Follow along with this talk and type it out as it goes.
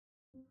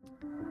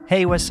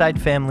Hey Westside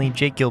family,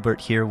 Jake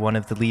Gilbert here, one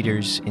of the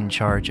leaders in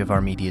charge of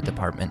our media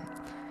department.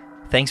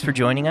 Thanks for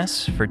joining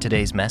us for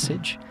today's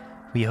message.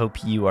 We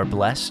hope you are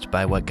blessed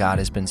by what God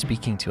has been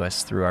speaking to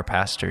us through our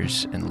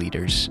pastors and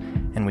leaders,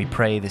 and we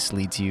pray this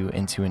leads you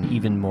into an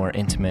even more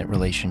intimate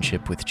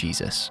relationship with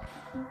Jesus.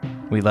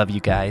 We love you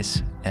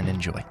guys, and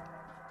enjoy.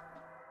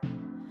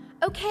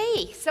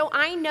 Okay, so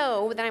I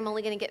know that I'm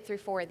only going to get through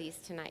 4 of these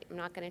tonight. I'm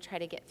not going to try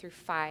to get through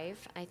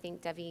 5. I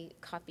think Debbie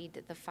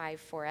copied the 5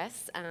 for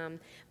us,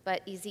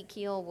 but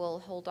Ezekiel will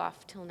hold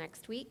off till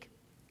next week.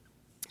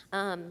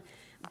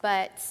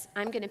 But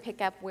I'm going to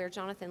pick up where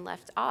Jonathan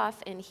left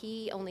off, and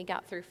he only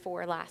got through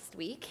 4 last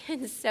week.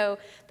 And so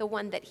the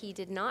one that he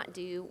did not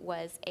do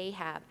was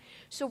Ahab.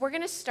 So we're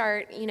going to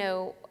start,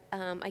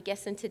 I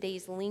guess in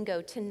today's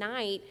lingo,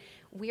 tonight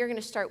we are going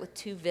to start with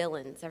 2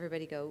 villains.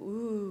 Everybody go,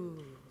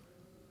 ooh.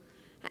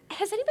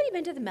 Has anybody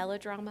been to the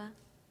melodrama?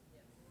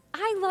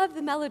 I love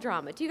the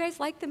melodrama. Do you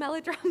guys like the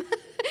melodrama?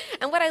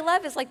 And what I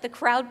love is like the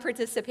crowd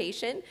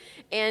participation.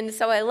 And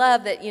so I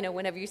love that,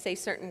 whenever you say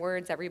certain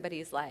words,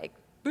 everybody's like,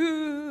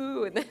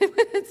 boo, and then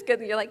it's good,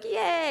 and you're like,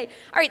 yay.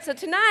 All right, so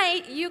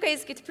tonight, you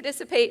guys get to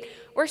participate.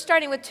 We're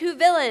starting with 2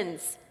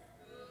 villains.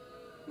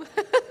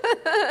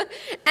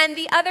 And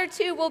the other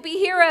 2 will be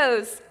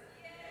heroes.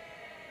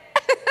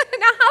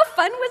 Now, how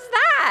fun was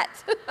that?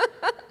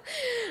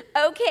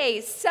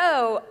 Okay,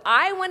 so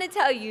I want to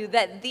tell you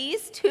that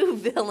these 2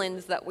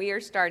 villains that we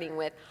are starting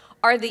with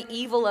are the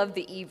evil of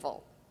the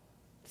evil.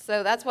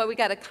 So that's why we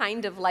got to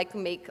kind of like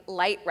make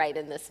light right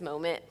in this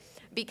moment,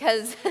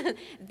 because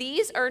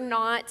these are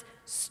not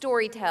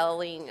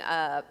storytelling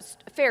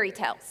fairy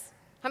tales.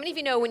 How many of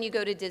you know when you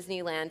go to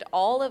Disneyland,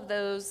 all of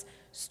those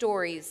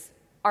stories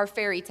are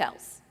fairy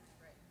tales?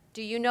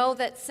 Do you know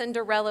that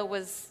Cinderella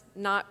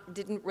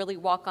didn't really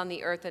walk on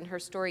the earth, and her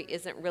story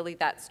isn't really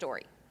that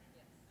story?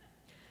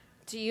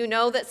 Do you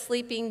know that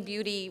Sleeping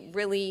Beauty,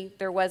 really,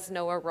 there was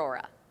no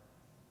Aurora,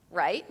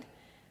 right?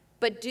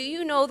 But do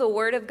you know the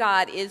Word of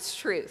God is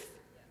truth?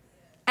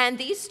 And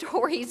these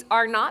stories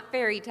are not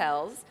fairy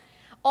tales,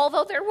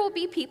 although there will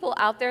be people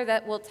out there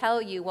that will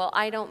tell you, well,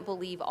 I don't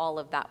believe all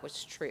of that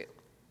was true.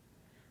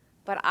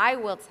 But I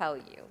will tell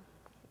you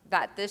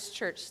that this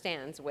church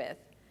stands with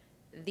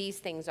these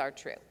things are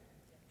true.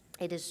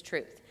 It is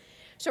truth.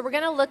 So we're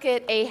going to look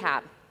at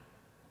Ahab.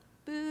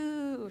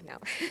 Boo, no.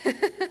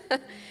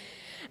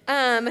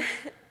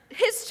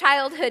 His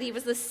childhood, he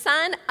was the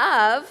son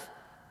of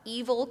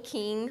evil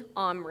King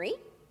Omri,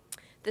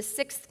 the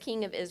 6th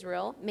king of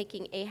Israel,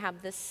 making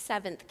Ahab the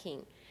 7th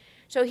king.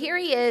 So here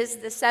he is,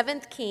 the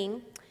 7th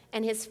king,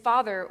 and his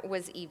father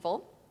was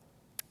evil.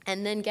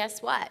 And then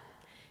guess what?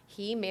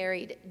 He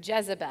married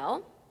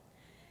Jezebel.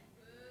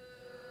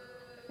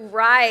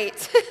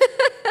 Right.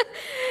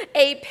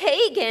 A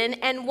pagan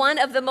and one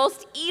of the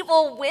most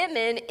evil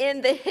women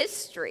in the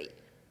history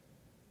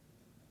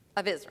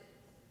of Israel.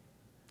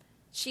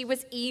 She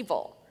was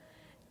evil.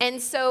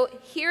 And so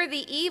here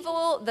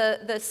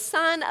the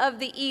son of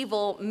the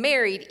evil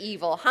married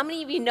evil. How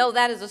many of you know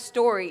that is a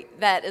story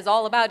that is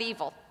all about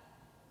evil?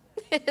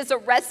 It is a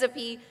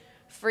recipe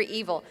for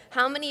evil.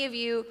 How many of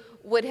you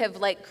would have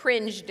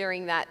cringed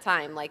during that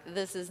time?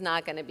 This is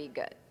not going to be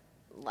good.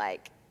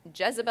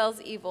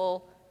 Jezebel's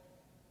evil,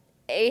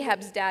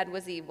 Ahab's dad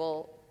was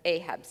evil,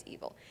 Ahab's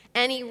evil.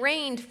 And he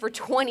reigned for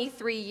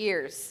 23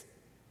 years.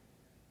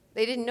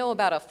 They didn't know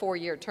about a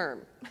 4-year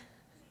term.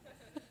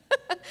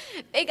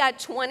 They got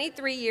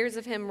 23 years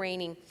of him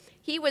reigning.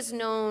 He was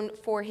known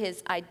for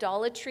his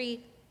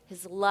idolatry,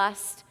 his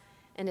lust,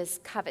 and his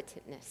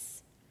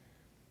covetousness.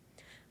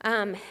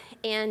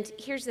 And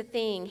here's the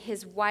thing,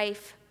 his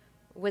wife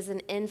was an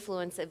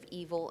influence of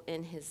evil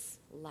in his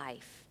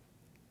life.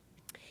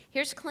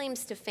 Here's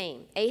claims to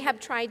fame. Ahab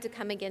tried to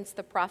come against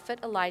the prophet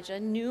Elijah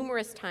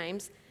numerous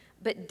times,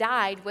 but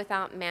died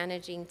without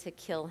managing to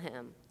kill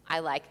him. I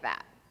like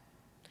that.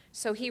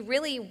 So he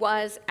really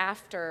was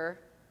after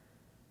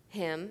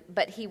him,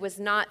 but he was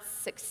not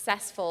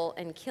successful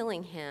in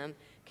killing him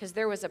because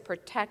there was a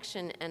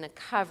protection and a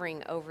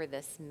covering over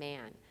this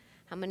man.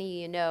 How many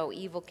of you know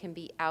evil can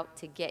be out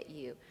to get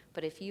you?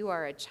 But if you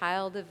are a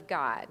child of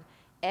God,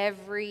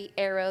 every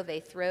arrow they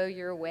throw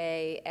your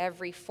way,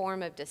 every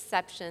form of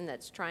deception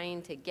that's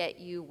trying to get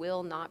you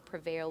will not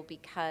prevail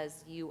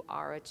because you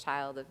are a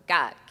child of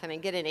God. Can I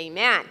get an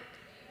amen?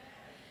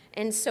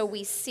 And so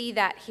we see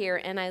that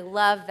here, and I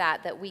love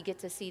that we get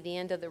to see the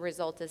end of the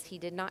result is he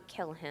did not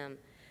kill him.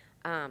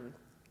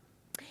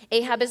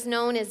 Ahab is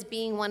known as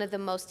being one of the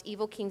most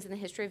evil kings in the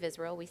history of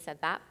Israel. We said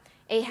that.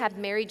 Ahab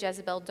married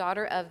Jezebel,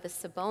 daughter of the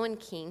Sabaean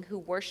king, who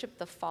worshipped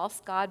the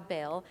false god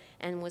Baal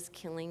and was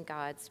killing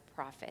God's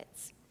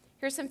prophets.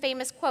 Here's some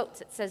famous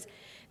quotes. It says,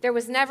 "There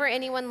was never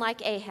anyone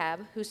like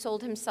Ahab who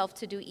sold himself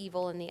to do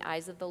evil in the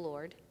eyes of the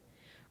Lord.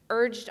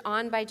 Urged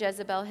on by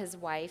Jezebel, his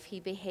wife, he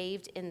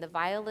behaved in the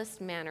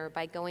vilest manner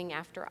by going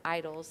after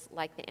idols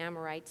like the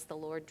Amorites the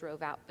Lord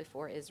drove out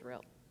before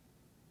Israel.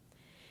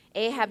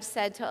 Ahab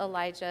said to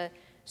Elijah,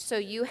 'So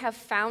you have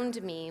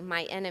found me,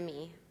 my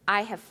enemy.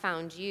 I have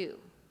found you.'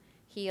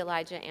 He,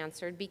 Elijah,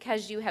 answered,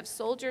 because you have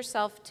sold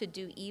yourself to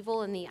do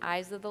evil in the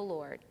eyes of the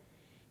Lord.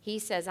 He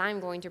says,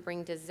 I'm going to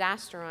bring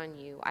disaster on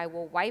you. I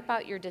will wipe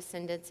out your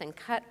descendants and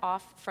cut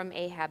off from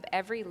Ahab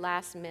every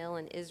last male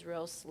in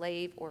Israel,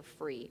 slave or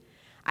free.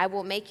 I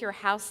will make your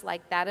house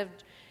like that of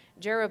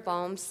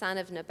Jeroboam, son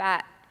of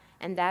Nebat,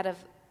 and that of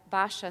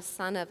Baasha,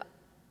 son of,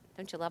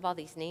 don't you love all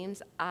these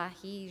names?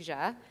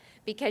 Ahijah,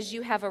 because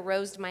you have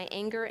aroused my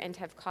anger and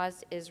have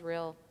caused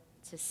Israel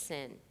to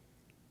sin.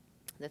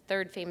 The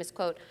third famous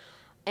quote,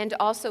 and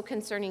also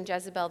concerning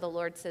Jezebel, the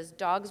Lord says,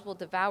 dogs will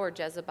devour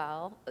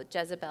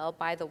Jezebel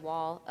by the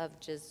wall of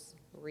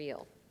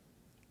Jezreel.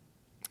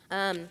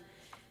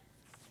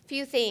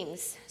 Few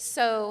things.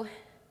 So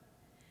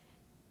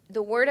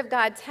the Word of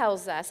God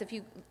tells us, if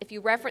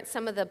you reference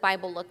some of the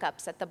Bible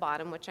lookups at the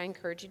bottom, which I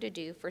encourage you to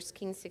do, 1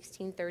 Kings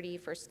 16:30,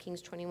 1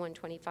 Kings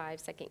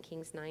 21:25, 2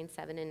 Kings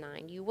 9:7 and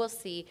 9, you will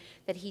see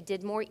that he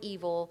did more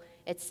evil,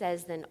 it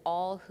says, than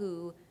all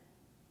who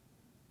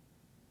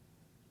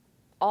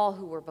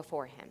were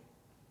before him.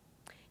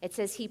 It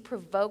says he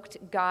provoked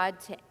God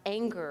to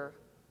anger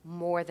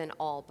more than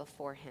all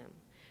before him.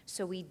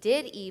 So he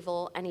did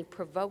evil and he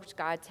provoked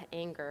God to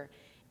anger.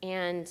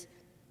 And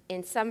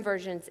in some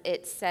versions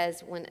it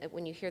says,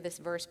 when you hear this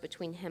verse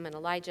between him and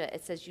Elijah,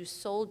 it says, you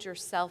sold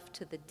yourself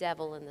to the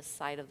devil in the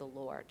sight of the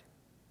Lord.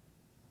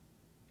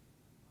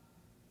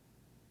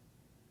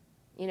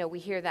 We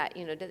hear that,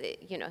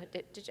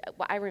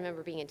 I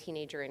remember being a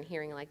teenager and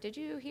hearing did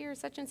you hear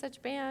such and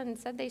such band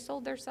said they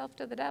sold themselves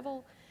to the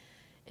devil?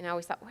 And I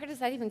always thought, where does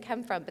that even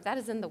come from? But that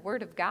is in the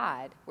Word of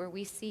God, where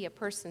we see a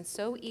person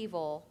so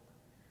evil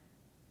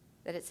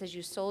that it says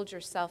you sold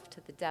yourself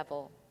to the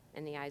devil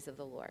in the eyes of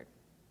the Lord.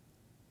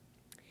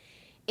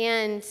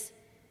 And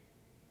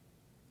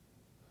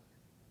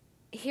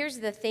here's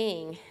the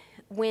thing.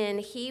 When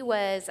he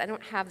was, I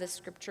don't have the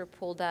scripture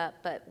pulled up,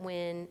 but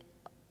when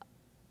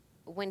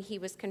he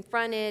was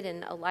confronted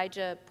and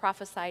Elijah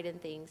prophesied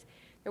and things,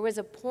 there was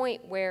a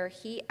point where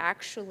he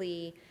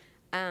actually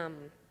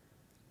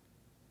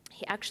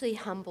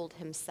humbled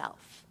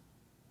himself.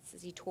 It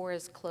says he tore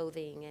his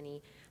clothing and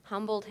he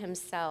humbled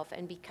himself.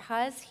 And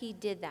because he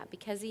did that,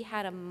 because he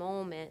had a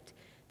moment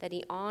that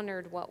he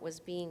honored what was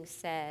being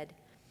said,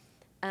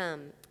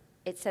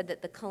 it said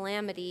that the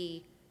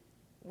calamity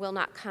will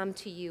not come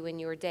to you in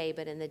your day,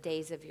 but in the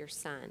days of your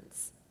son.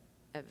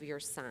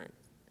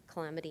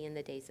 Calamity in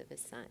the days of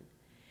his son.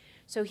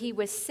 So he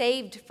was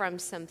saved from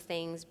some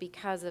things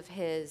because of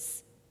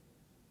his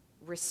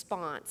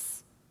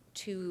response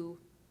to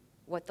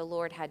what the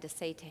Lord had to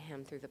say to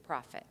him through the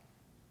prophet.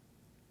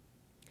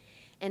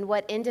 And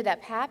what ended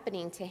up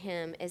happening to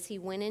him is he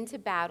went into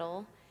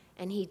battle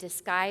and he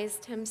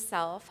disguised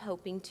himself,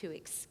 hoping to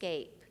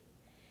escape.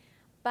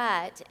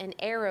 But an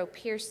arrow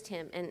pierced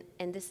him,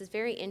 and this is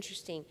very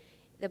interesting.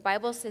 The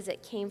Bible says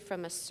it came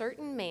from a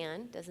certain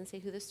man, doesn't say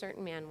who the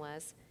certain man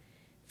was,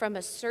 from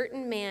a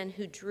certain man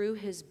who drew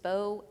his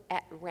bow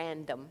at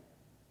random.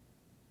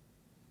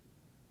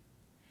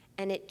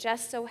 And it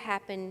just so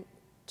happened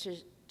to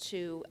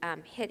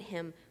hit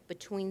him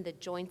between the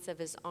joints of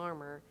his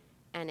armor,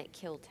 and it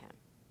killed him.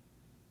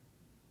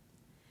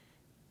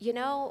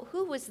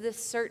 Who was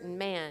this certain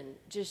man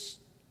just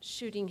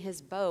shooting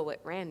his bow at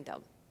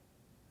random?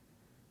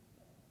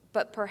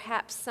 But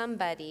perhaps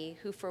somebody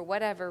who, for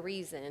whatever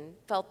reason,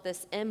 felt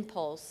this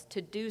impulse to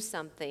do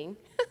something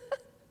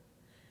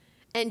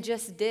and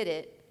just did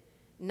it,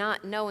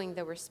 not knowing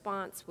the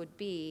response would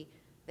be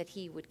that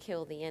he would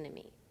kill the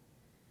enemy.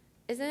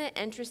 Isn't it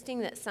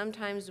interesting that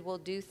sometimes we'll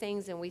do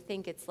things and we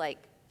think it's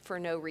for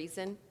no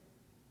reason,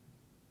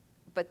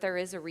 but there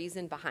is a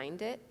reason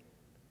behind it?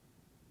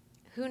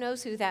 Who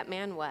knows who that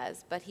man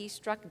was, but he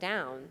struck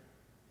down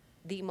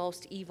the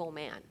most evil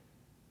man.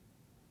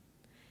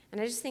 And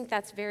I just think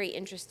that's very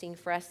interesting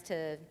for us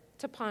to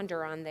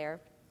ponder on there.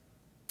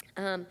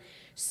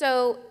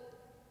 So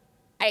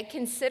I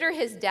consider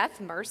his death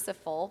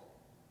merciful,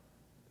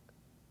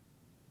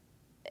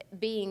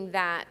 being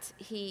that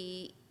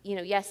he,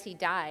 yes, he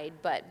died,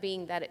 but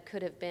being that it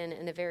could have been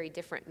in a very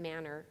different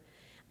manner.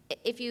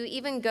 If you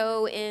even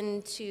go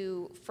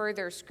into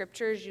further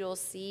scriptures, you'll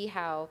see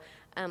how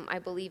I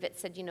believe it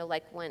said,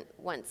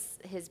 once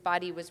his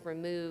body was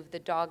removed, the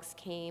dogs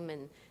came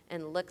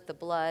and licked the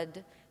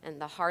blood, and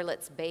the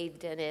harlots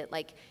bathed in it.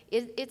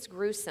 It's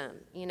gruesome.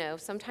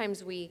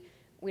 Sometimes we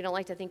don't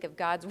like to think of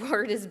God's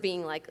word as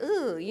being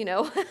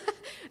ooh,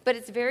 but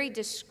it's very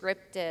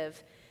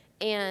descriptive.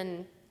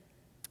 And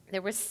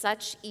there was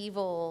such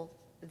evil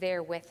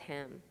there with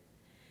him.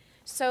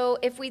 So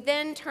if we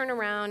then turn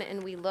around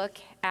and we look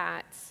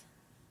at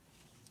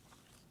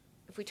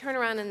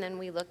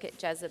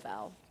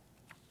Jezebel,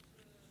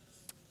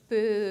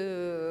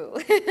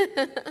 boo.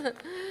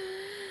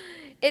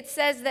 It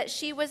says that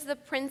she was the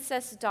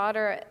princess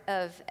daughter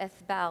of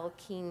Ethbaal,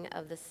 king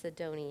of the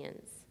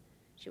Sidonians.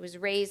 She was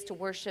raised to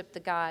worship the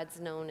gods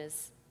known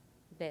as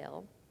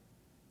Baal.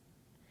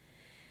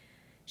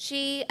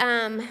 She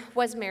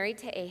was married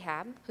to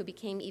Ahab, who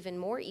became even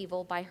more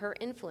evil by her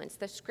influence.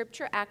 The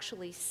scripture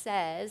actually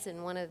says,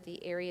 in one of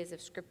the areas of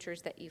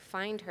scriptures that you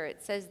find her,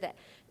 it says that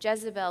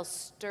Jezebel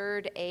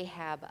stirred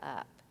Ahab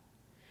up.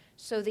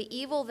 So the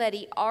evil that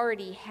he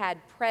already had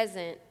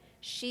present,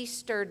 she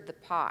stirred the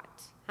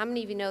pot. How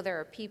many of you know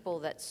there are people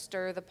that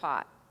stir the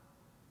pot?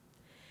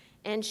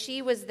 And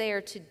she was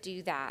there to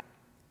do that.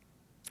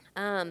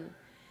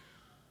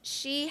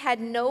 She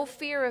had no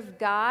fear of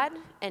God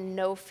and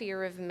no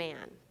fear of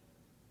man.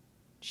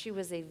 She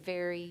was a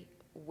very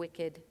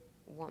wicked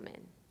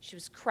woman. She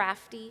was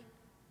crafty.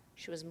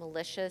 She was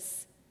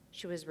malicious.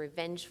 She was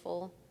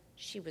revengeful.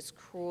 She was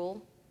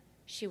cruel.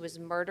 She was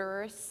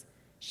murderous.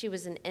 She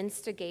was an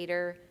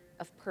instigator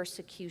of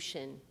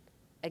persecution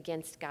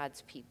against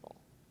God's people.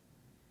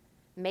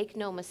 Make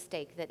no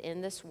mistake that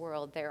in this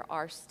world there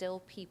are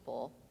still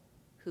people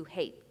who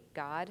hate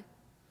God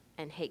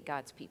and hate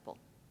God's people.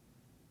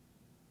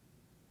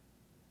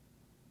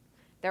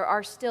 There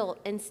are still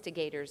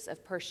instigators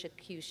of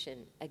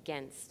persecution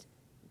against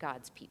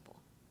God's people.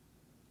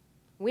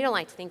 We don't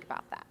like to think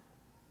about that,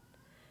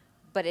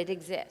 but it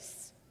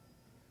exists.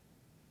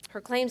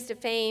 Her claims to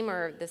fame,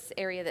 or this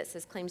area that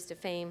says claims to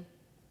fame,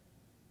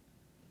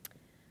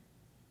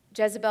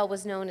 Jezebel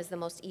was known as the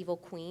most evil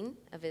queen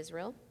of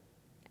Israel.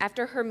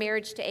 After her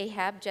marriage to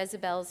Ahab,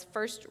 Jezebel's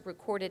first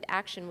recorded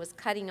action was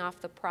cutting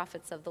off the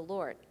prophets of the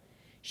Lord.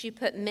 She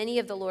put many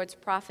of the Lord's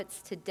prophets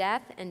to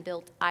death and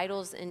built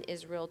idols in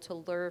Israel to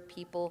lure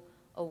people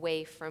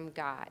away from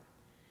God.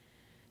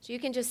 So you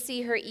can just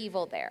see her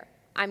evil there.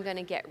 I'm going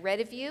to get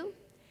rid of you,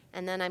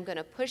 and then I'm going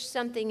to push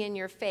something in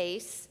your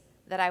face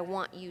that I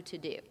want you to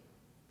do.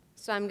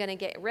 So I'm going to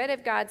get rid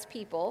of God's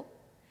people,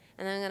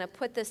 and I'm going to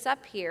put this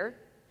up here,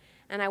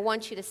 and I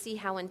want you to see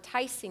how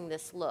enticing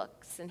this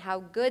looks and how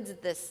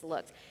good this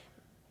looks.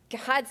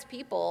 God's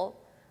people,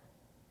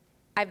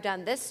 I've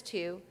done this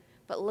to,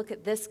 but look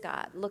at this,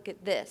 God, look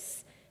at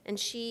this. And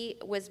she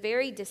was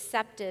very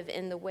deceptive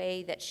in the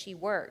way that she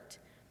worked.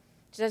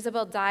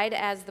 Jezebel died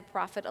as the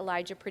prophet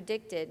Elijah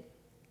predicted.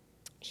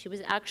 She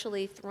was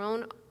actually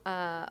thrown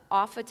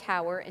off a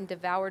tower and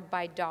devoured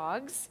by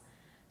dogs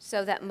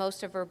so that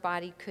most of her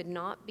body could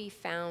not be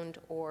found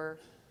or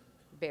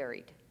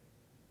buried.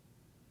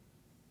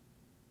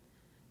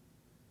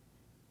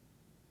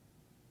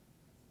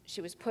 She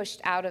was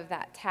pushed out of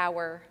that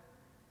tower,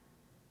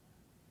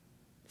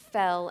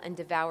 fell, and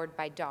devoured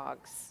by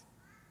dogs.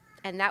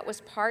 And that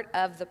was part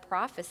of the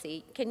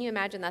prophecy. Can you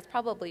imagine? That's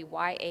probably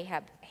why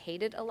Ahab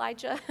hated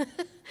Elijah,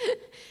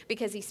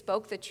 because he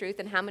spoke the truth.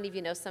 And how many of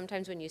you know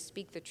sometimes when you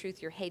speak the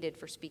truth, you're hated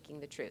for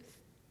speaking the truth?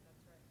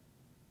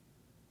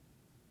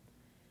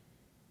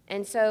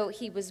 And so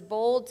he was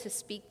bold to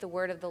speak the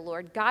word of the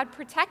Lord. God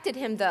protected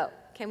him, though.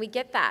 Can we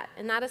get that?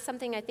 And that is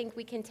something I think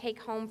we can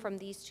take home from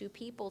these two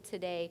people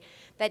today,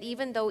 that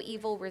even though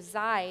evil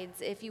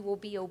resides, if you will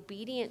be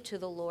obedient to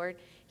the Lord,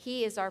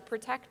 he is our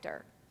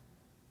protector.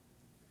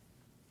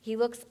 He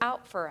looks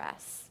out for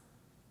us.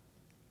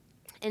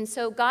 And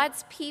so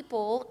God's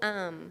people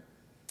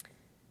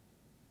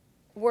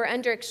were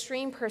under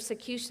extreme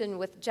persecution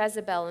with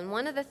Jezebel. And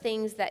one of the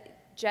things that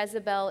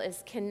Jezebel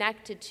is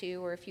connected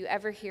to, or if you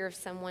ever hear of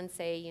someone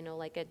say,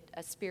 like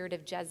a spirit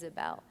of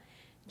Jezebel,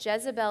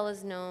 Jezebel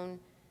is known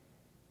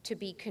to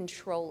be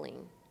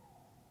controlling.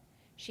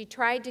 She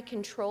tried to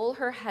control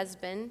her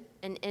husband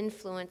and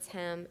influence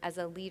him as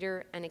a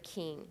leader and a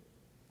king.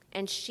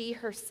 And she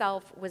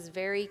herself was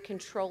very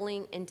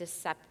controlling and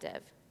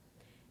deceptive.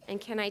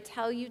 And can I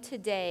tell you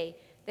today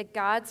that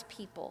God's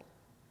people,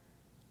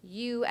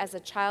 you as a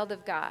child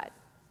of God,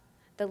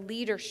 the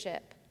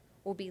leadership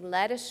will be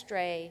led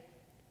astray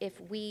if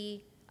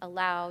we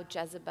allow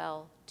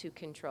Jezebel to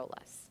control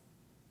us.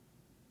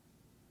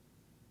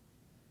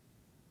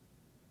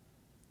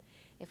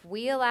 If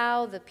we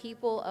allow the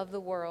people of the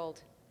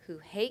world who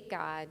hate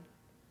God,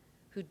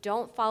 who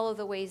don't follow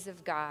the ways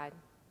of God,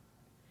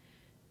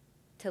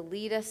 to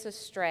lead us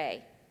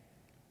astray,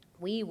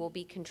 we will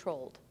be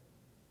controlled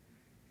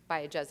by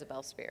a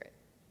Jezebel spirit.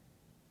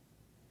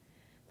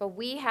 But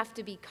we have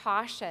to be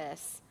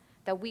cautious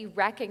that we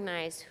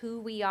recognize who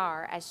we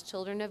are as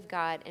children of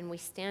God and we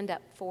stand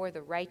up for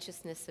the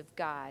righteousness of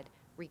God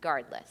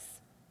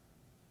regardless.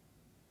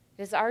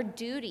 It is our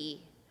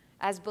duty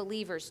as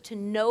believers to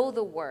know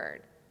the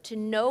word, to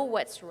know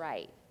what's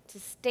right, to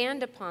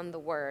stand upon the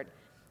word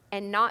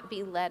and not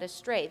be led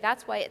astray.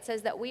 That's why it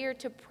says that we are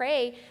to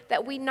pray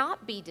that we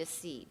not be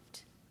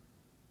deceived.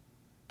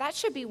 That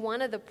should be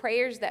one of the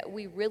prayers that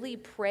we really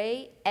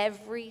pray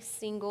every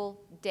single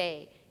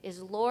day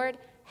is, Lord,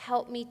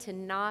 help me to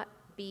not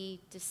be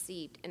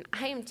deceived. And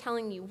I am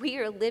telling you, we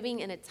are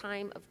living in a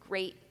time of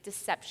great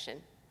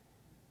deception.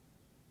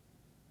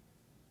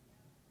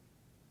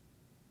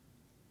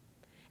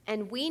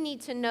 And we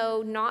need to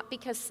know not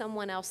because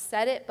someone else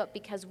said it, but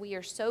because we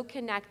are so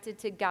connected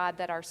to God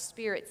that our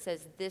spirit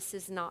says this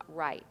is not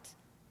right.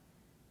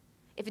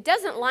 If it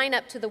doesn't line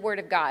up to the Word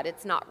of God,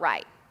 it's not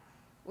right.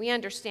 We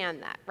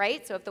understand that,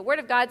 right? So if the Word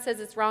of God says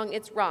it's wrong,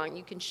 it's wrong.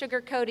 You can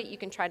sugarcoat it. You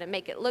can try to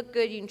make it look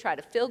good. You can try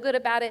to feel good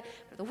about it.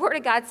 But if the Word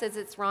of God says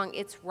it's wrong,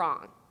 it's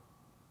wrong.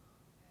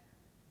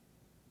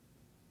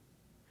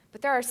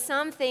 But there are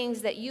some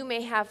things that you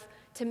may have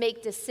to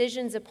make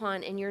decisions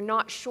upon, and you're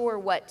not sure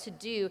what to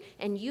do,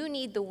 and you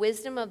need the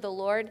wisdom of the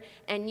Lord,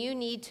 and you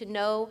need to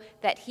know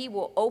that He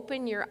will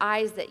open your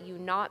eyes that you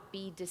not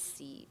be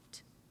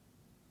deceived.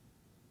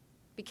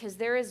 Because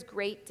there is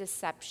great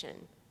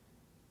deception.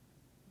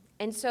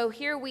 And so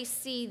here we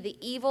see the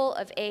evil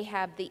of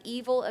Ahab, the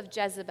evil of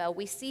Jezebel.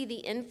 We see the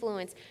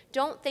influence.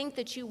 Don't think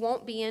that you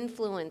won't be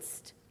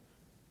influenced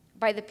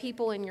by the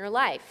people in your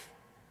life.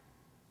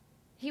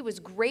 He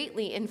was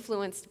greatly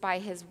influenced by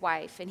his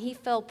wife, and he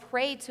fell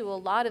prey to a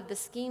lot of the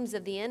schemes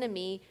of the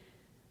enemy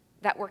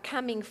that were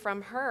coming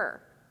from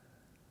her.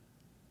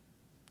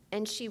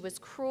 And she was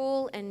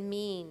cruel and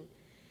mean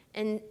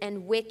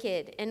and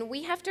wicked. And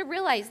we have to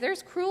realize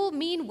there's cruel,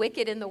 mean,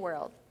 wicked in the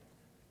world.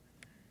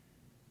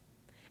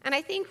 And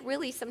I think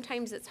really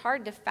sometimes it's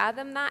hard to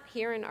fathom that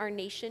here in our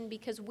nation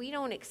because we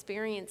don't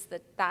experience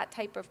that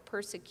type of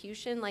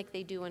persecution like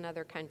they do in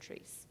other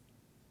countries.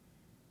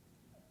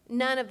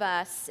 None of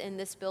us in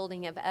this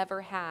building have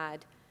ever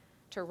had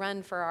to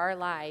run for our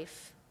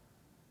life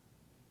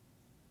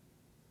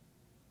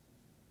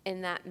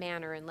in that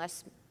manner,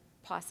 unless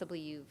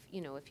possibly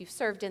if you've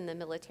served in the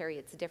military,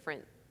 it's a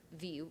different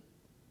view.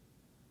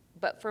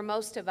 But for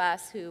most of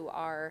us who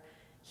are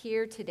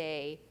here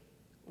today,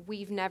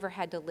 we've never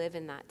had to live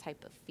in that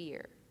type of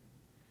fear.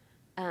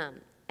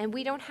 And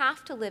we don't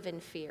have to live in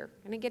fear.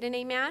 Can I get an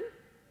amen?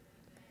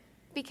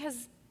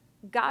 Because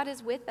God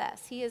is with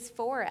us. He is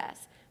for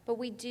us. But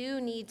we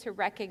do need to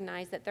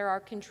recognize that there are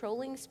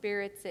controlling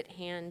spirits at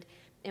hand,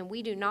 and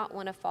we do not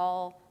want to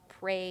fall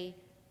prey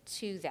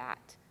to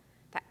that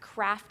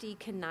crafty,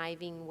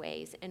 conniving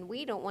ways. And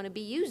we don't want to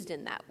be used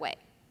in that way.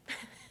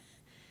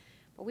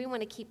 But we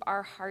want to keep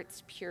our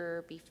hearts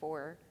pure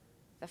before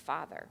the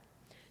Father.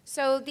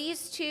 So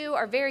these two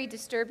are very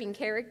disturbing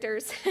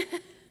characters.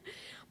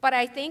 But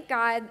I thank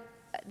God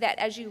that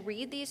as you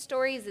read these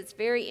stories, it's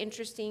very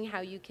interesting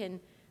how you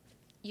can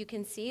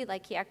see,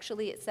 like he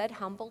actually, it said,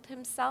 humbled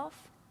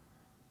himself.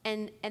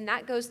 And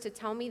that goes to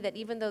tell me that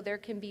even though there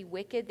can be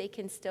wicked, they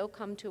can still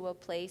come to a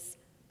place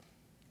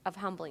of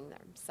humbling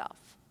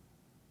themselves.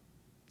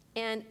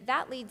 And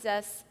that leads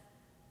us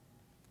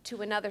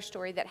to another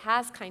story that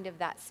has kind of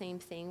that same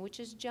thing,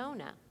 which is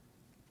Jonah.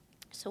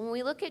 So when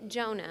we look at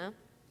Jonah,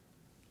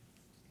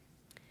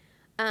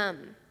 how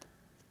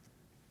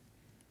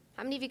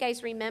many of you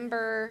guys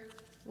remember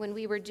when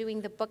we were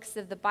doing the books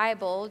of the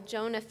Bible,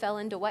 Jonah fell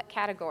into what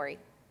category?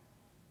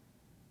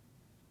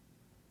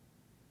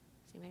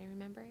 Does anybody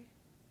remember?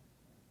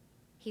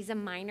 He's a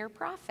minor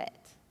prophet.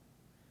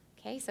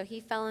 Okay, so he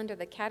fell under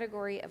the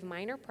category of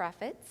minor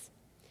prophets.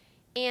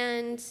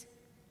 And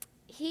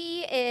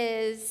he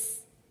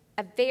is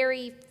a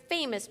very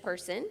famous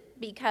person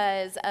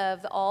because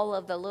of all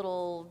of the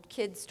little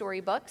kids'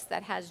 storybooks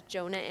that has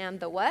Jonah and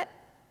the what?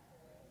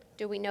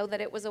 Do we know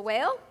that it was a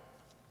whale?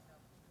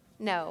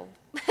 No.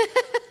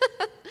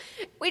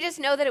 We just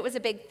know that it was a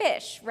big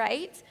fish,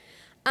 right?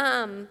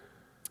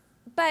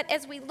 But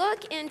as we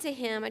look into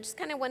him, I just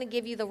kind of want to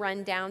give you the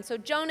rundown. So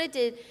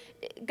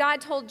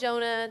God told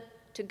Jonah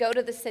to go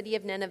to the city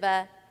of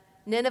Nineveh.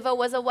 Nineveh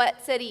was a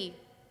what city?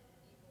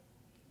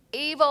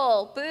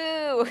 Evil.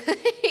 Boo.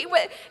 It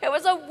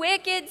was a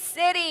wicked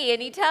city.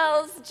 And he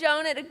tells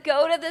Jonah to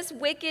go to this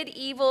wicked,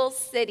 evil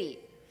city.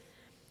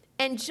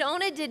 And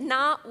Jonah did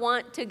not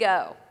want to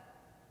go.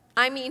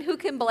 I mean, who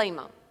can blame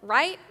him,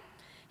 right?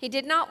 He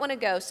did not want to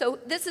go. So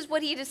this is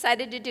what he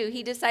decided to do.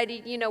 He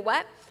decided, you know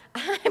what?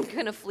 I'm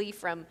going to flee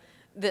from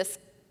this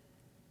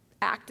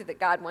act that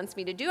God wants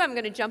me to do. I'm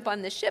going to jump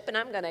on the ship and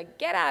I'm going to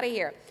get out of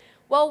here.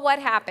 Well, what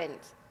happened?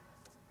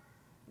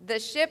 The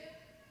ship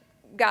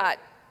got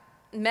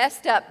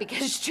messed up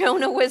because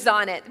Jonah was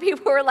on it.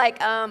 People were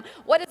like,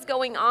 what is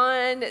going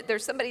on?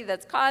 There's somebody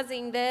that's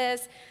causing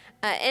this.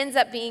 Ends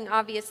up being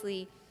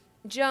obviously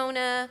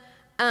Jonah.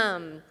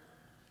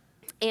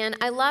 And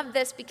I love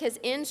this because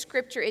in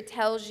Scripture it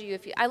tells you,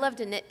 I love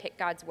to nitpick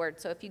God's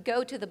word. So if you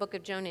go to the book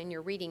of Jonah and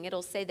you're reading,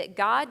 it'll say that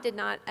God did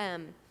not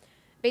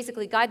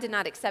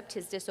accept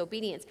his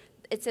disobedience.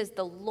 It says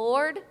the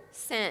Lord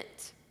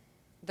sent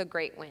the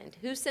great wind.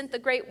 Who sent the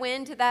great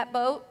wind to that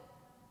boat?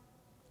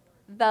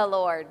 The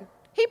Lord.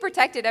 He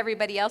protected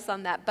everybody else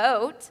on that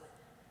boat,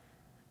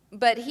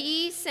 but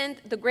he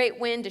sent the great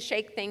wind to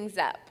shake things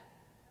up.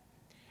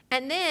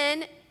 And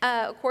then,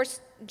 of course,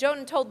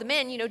 Jonah told the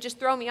men, just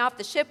throw me off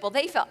the ship. Well,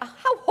 they felt,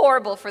 how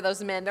horrible for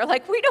those men. They're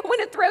like, we don't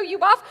want to throw you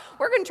off.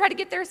 We're going to try to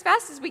get there as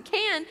fast as we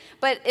can.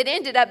 But it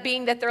ended up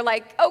being that they're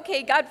like,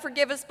 okay, God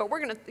forgive us, but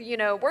we're going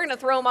to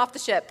throw them off the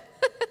ship.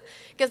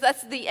 Because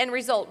that's the end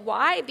result.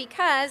 Why?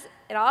 Because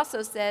it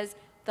also says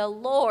the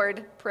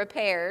Lord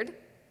prepared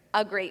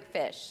a great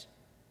fish.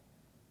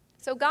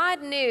 So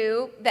God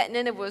knew that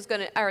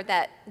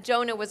that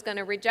Jonah was going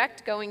to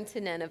reject going to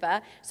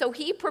Nineveh. So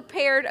he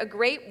prepared a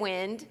great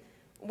wind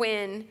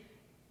when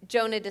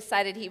Jonah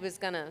decided he was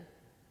going to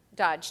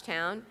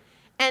Dodgetown.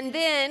 And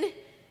then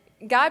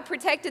God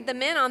protected the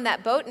men on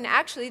that boat, and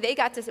actually they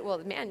got to say, well,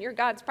 man, your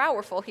God's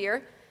powerful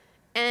here.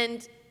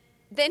 And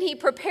then he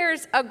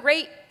prepares a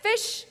great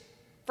fish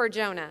for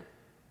Jonah.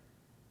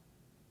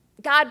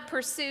 God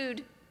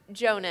pursued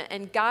Jonah,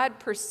 and God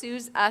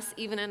pursues us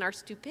even in our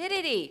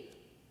stupidity.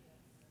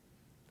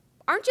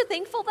 Aren't you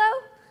thankful,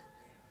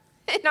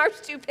 though? In our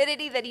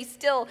stupidity, that he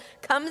still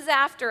comes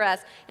after us,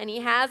 and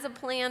he has a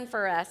plan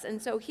for us.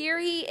 And so here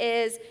he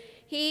is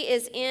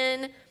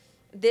in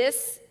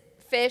this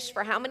fish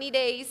for how many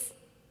days?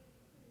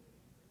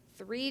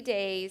 3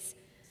 days.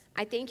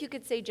 I think you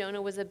could say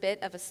Jonah was a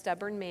bit of a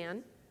stubborn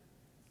man.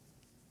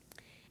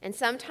 And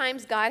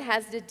sometimes God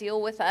has to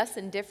deal with us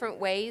in different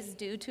ways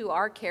due to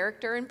our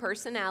character and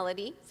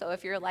personality. So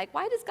if you're like,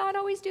 why does God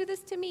always do this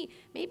to me?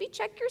 Maybe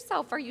check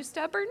yourself. Are you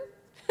stubborn?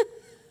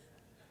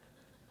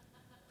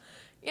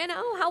 You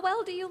know, how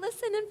well do you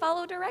listen and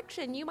follow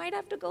direction? You might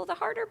have to go the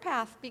harder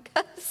path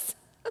because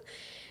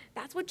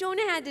that's what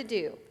Jonah had to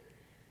do.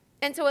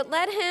 And so it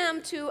led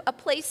him to a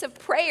place of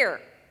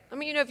prayer. I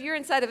mean, you know, if you're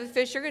inside of a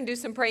fish, you're going to do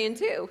some praying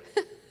too.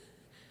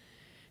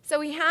 So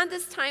he had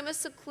this time of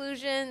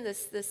seclusion,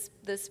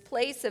 this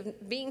place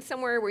of being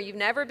somewhere where you've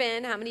never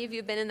been. How many of you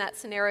have been in that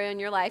scenario in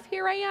your life?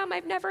 Here I am,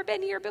 I've never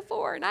been here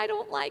before, and I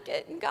don't like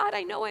it. And God,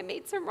 I know I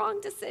made some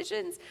wrong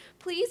decisions.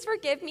 Please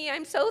forgive me.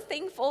 I'm so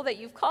thankful that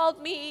you've called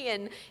me.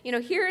 And, you know,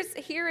 here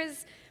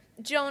is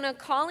Jonah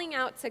calling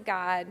out to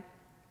God.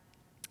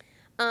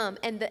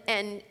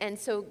 And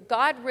so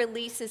God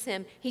releases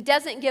him. He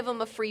doesn't give him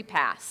a free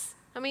pass.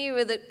 How many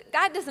of you,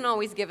 God doesn't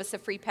always give us a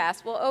free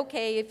pass. Well,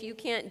 okay, if you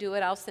can't do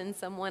it, I'll send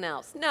someone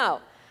else.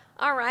 No.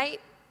 All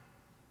right.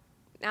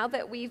 Now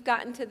that we've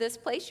gotten to this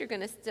place, you're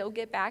going to still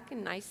get back,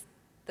 and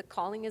the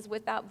calling is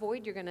without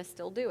void. You're going to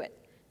still do it.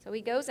 So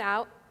he goes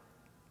out,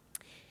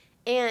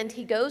 and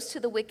he goes to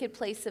the wicked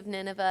place of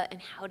Nineveh,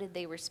 and how did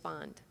they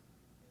respond?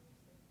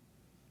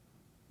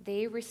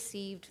 They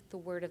received the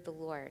word of the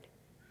Lord,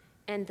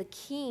 and the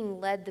king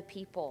led the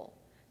people.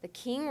 The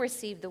king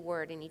received the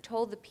word, and he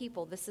told the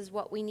people, this is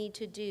what we need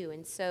to do.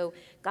 And so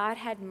God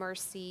had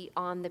mercy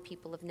on the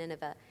people of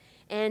Nineveh.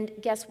 And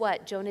guess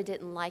what? Jonah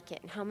didn't like it.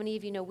 And how many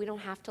of you know we don't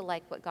have to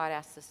like what God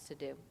asks us to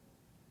do?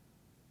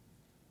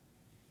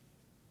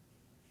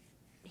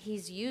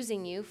 He's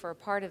using you for a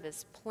part of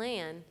his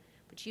plan,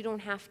 but you don't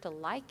have to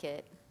like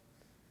it.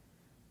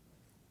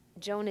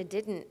 Jonah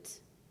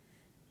didn't.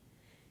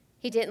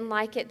 He didn't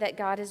like it that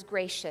God is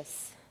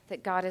gracious,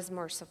 that God is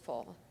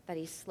merciful, that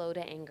he's slow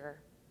to anger.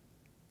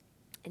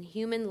 And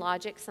human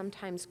logic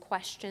sometimes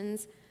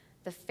questions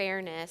the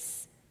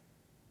fairness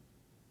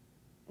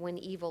when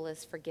evil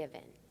is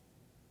forgiven.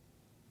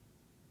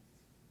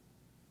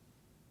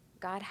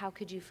 God, how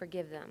could you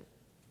forgive them?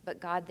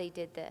 But God, they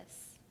did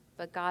this.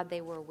 But God,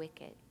 they were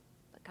wicked.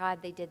 But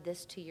God, they did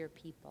this to your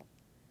people.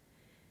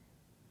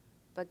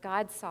 But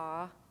God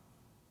saw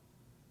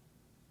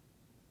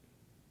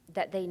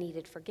that they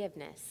needed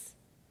forgiveness,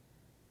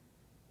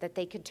 that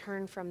they could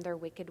turn from their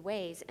wicked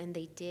ways, and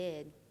they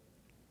did.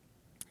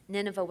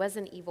 Nineveh was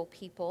an evil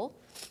people.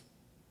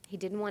 He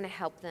didn't want to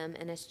help them.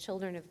 And as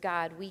children of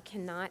God, we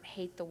cannot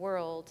hate the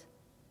world.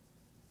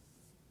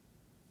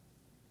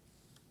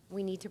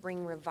 We need to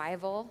bring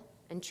revival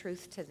and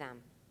truth to them.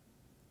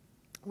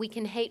 We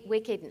can hate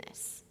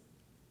wickedness,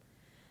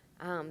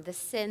 the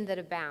sin that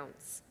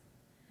abounds,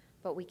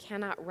 but we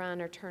cannot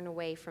run or turn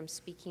away from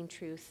speaking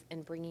truth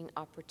and bringing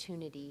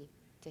opportunity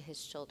to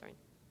his children.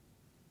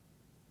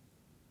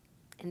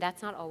 And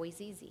that's not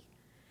always easy.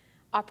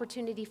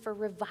 Opportunity for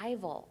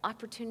revival,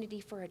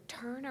 opportunity for a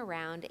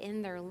turnaround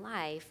in their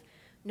life,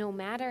 no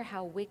matter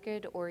how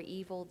wicked or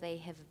evil they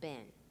have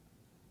been.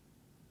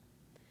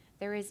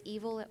 There is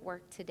evil at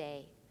work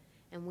today,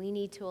 and we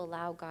need to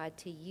allow God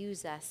to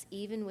use us,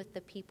 even with the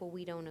people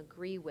we don't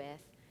agree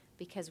with,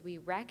 because we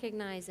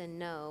recognize and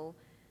know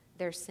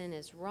their sin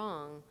is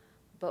wrong,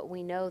 but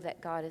we know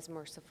that God is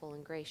merciful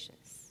and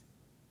gracious.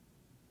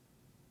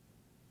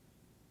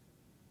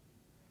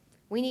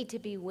 We need to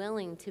be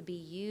willing to be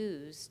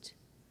used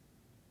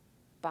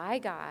by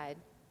God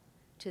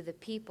to the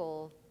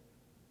people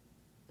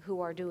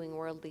who are doing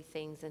worldly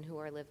things and who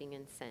are living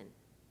in sin.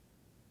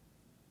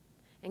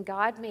 And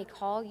God may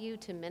call you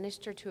to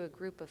minister to a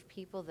group of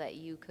people that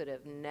you could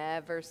have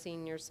never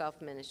seen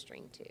yourself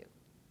ministering to.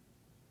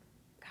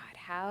 God,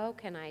 how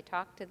can I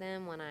talk to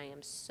them when I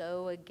am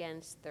so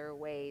against their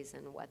ways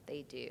and what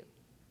they do?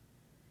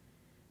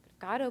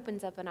 God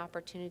opens up an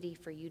opportunity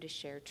for you to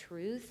share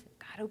truth.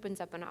 God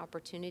opens up an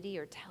opportunity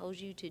or tells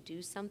you to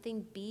do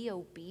something. Be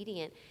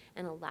obedient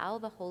and allow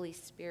the Holy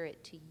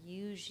Spirit to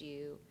use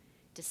you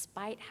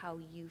despite how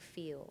you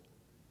feel.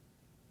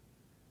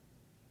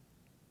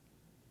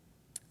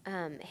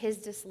 His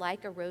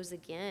dislike arose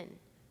again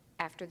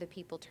after the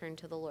people turned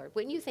to the Lord.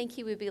 Wouldn't you think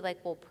he would be like,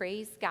 well,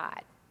 praise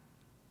God.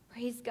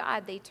 Praise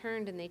God, they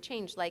turned and they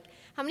changed. Like,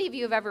 how many of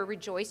you have ever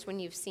rejoiced when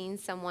you've seen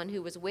someone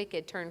who was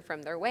wicked turn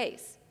from their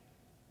ways?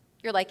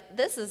 You're like,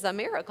 this is a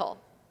miracle.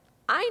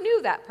 I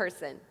knew that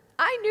person.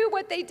 I knew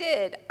what they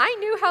did. I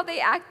knew how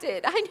they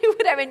acted. I knew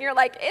whatever. And you're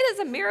like, it is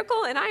a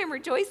miracle, and I am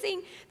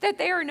rejoicing that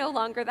they are no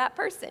longer that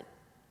person.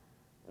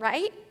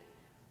 Right?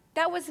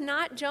 That was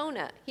not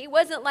Jonah. He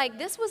wasn't like,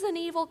 this was an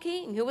evil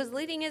king who was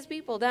leading his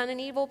people down an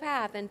evil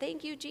path, and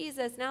thank you,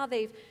 Jesus, now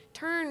they've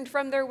turned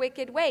from their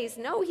wicked ways.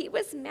 No, he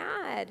was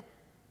mad.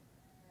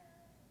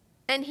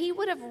 And he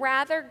would have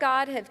rather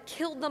God have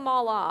killed them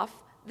all off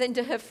than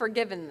to have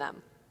forgiven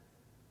them.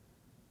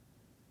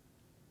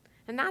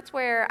 And that's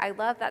where I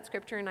love that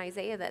scripture in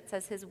Isaiah that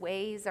says his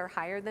ways are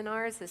higher than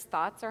ours, his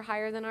thoughts are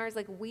higher than ours.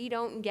 Like, we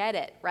don't get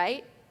it,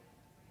 right?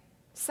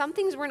 Some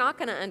things we're not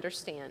going to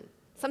understand.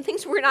 Some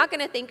things we're not going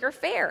to think are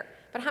fair.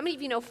 But how many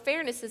of you know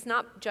fairness is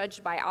not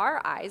judged by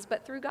our eyes,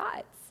 but through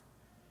God's?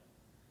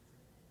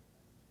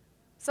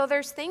 So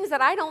there's things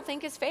that I don't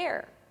think is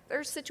fair.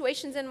 There's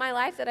situations in my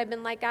life that I've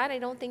been like, God, I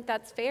don't think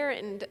that's fair,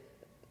 and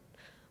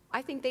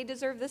I think they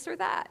deserve this or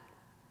that.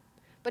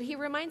 But he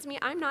reminds me,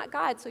 I'm not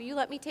God, so you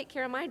let me take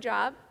care of my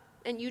job,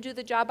 and you do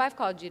the job I've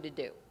called you to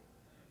do.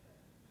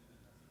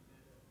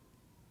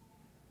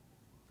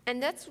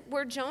 And that's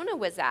where Jonah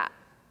was at.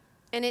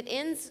 And it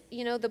ends,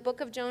 the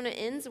book of Jonah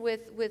ends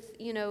with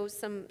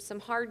some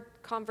hard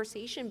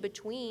conversation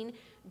between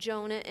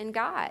Jonah and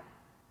God.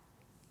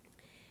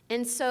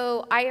 And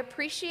so I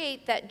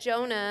appreciate that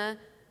Jonah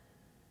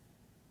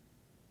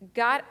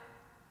got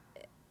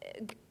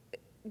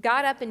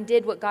up and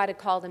did what God had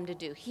called him to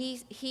do.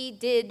 He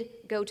did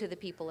go to the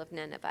people of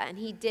Nineveh, and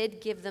he did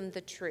give them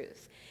the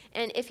truth.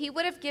 And if he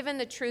would have given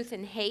the truth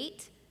in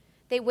hate,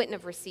 they wouldn't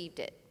have received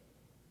it.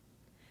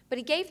 But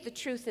he gave the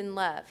truth in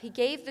love. He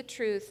gave the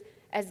truth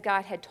as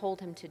God had told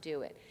him to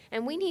do it.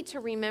 And we need to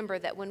remember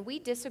that when we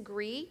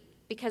disagree,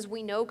 because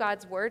we know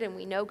God's word and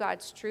we know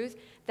God's truth,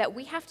 that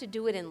we have to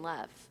do it in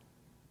love.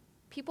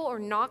 People are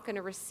not going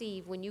to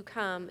receive when you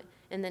come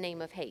in the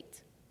name of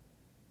hate.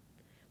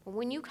 But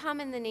when you come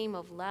in the name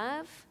of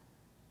love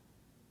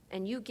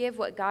and you give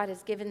what God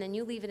has given, then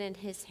you leave it in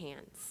his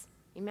hands.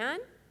 Amen?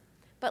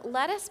 But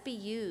let us be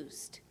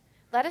used.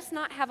 Let us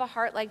not have a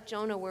heart like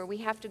Jonah where we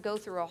have to go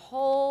through a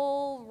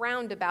whole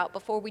roundabout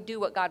before we do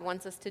what God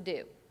wants us to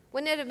do.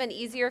 Wouldn't it have been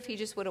easier if he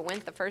just would have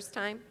went the first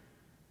time?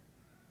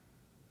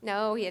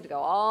 No, he had to go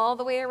all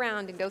the way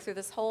around and go through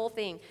this whole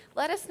thing.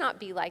 Let us not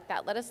be like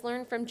that. Let us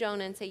learn from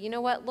Jonah and say, you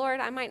know what, Lord,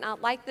 I might not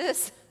like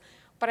this,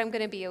 but I'm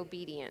going to be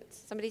obedient.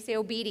 Somebody say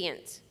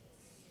obedient.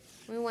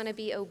 We want to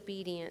be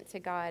obedient to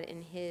God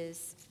in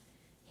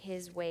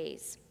his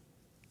ways.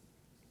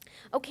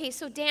 Okay,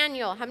 so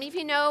Daniel. How many of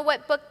you know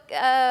what book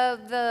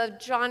of the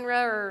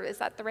genre, or is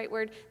that the right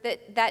word,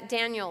 that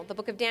Daniel, the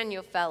book of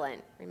Daniel fell in?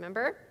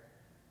 Remember?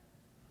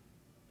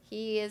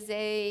 He is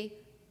a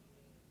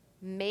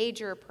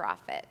major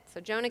prophet.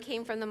 So Jonah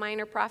came from the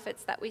minor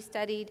prophets that we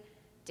studied.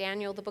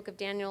 Daniel, the book of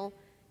Daniel,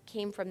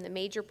 came from the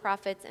major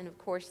prophets. And of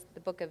course, the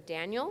book of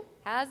Daniel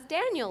has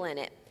Daniel in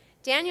it.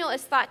 Daniel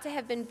is thought to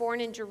have been born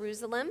in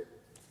Jerusalem.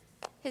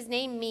 His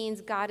name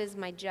means God is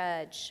my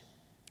judge.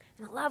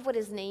 And I love what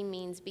his name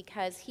means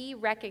because he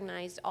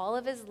recognized all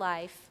of his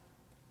life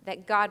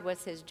that God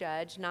was his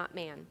judge, not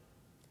man.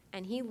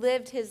 And he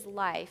lived his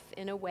life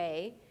in a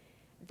way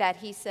that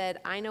he said,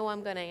 I know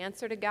I'm going to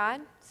answer to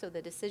God, so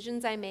the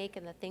decisions I make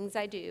and the things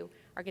I do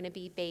are going to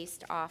be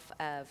based off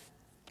of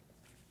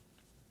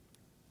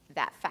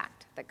that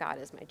fact, that God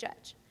is my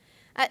judge.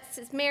 It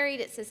says married,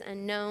 it says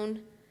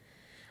unknown.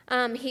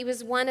 He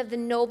was one of the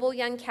noble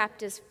young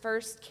captives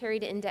first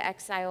carried into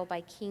exile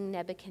by King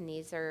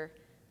Nebuchadnezzar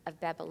of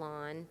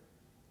Babylon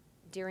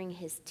during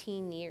his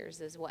teen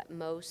years, is what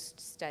most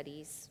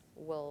studies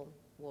will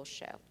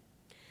show.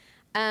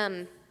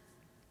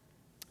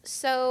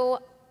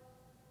 So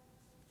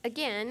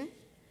again,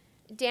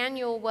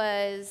 Daniel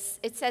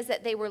it says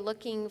that they were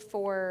looking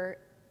for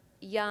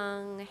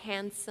young,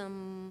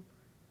 handsome,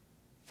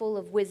 full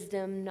of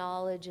wisdom,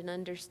 knowledge, and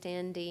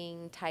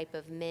understanding type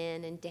of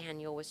men, and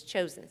Daniel was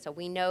chosen. So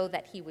we know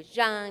that he was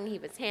young, he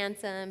was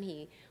handsome,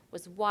 he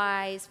was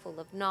wise, full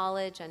of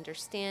knowledge,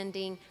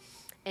 understanding,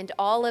 and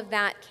all of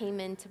that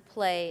came into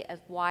play of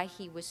why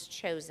he was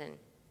chosen.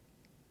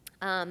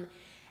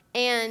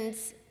 And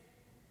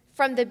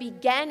from the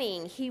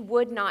beginning, he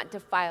would not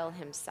defile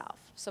himself.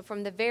 So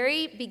from the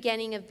very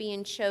beginning of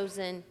being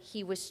chosen,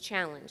 he was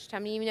challenged. How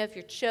many of you know if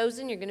you're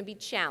chosen, you're going to be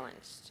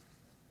challenged?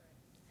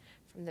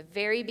 From the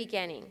very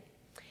beginning.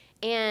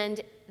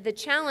 And the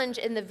challenge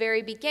in the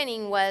very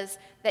beginning was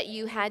that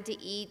you had to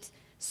eat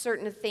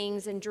certain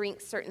things and drink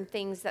certain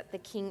things that the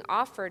king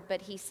offered.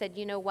 But he said,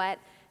 you know what,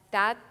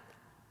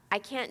 I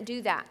can't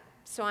do that.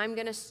 So I'm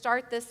going to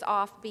start this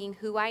off being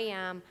who I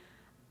am.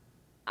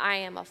 I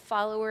am a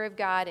follower of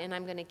God, and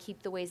I'm going to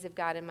keep the ways of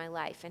God in my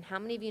life. And how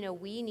many of you know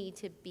we need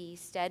to be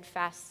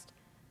steadfast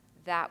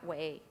that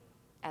way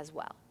as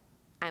well?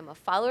 I'm a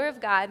follower of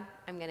God.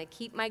 I'm going to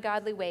keep my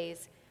godly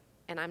ways,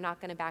 and I'm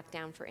not going to back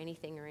down for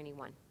anything or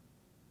anyone.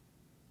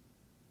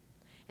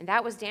 And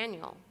that was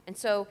Daniel. And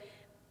so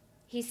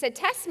he said,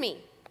 test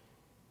me.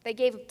 They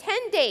gave him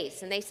 10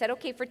 days, and they said,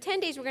 okay, for 10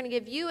 days we're going to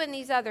give you and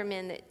these other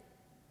men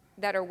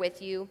that are with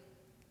you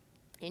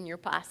in your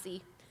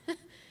posse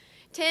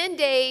 10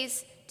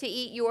 days to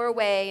eat your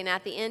way, and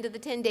at the end of the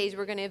 10 days,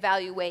 we're going to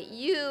evaluate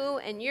you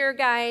and your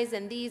guys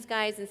and these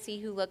guys and see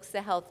who looks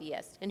the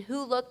healthiest. And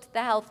who looked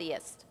the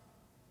healthiest?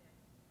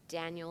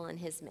 Daniel and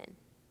his men.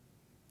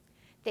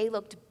 They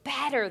looked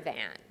better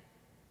than.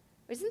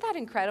 Isn't that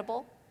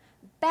incredible?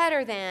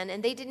 Better than,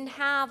 and they didn't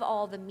have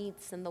all the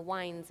meats and the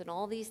wines and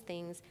all these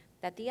things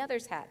that the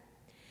others had.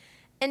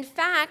 In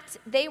fact,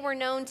 they were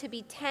known to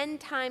be 10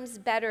 times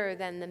better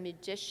than the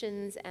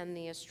magicians and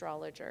the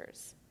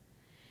astrologers.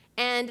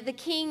 And the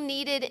king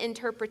needed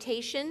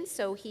interpretation,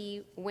 so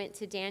he went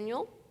to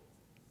Daniel.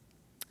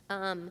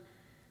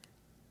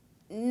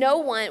 No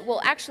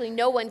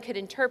one could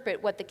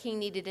interpret what the king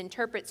needed to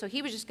interpret, so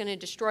he was just going to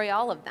destroy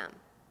all of them.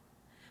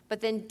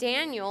 But then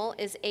Daniel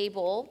is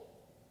able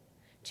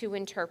to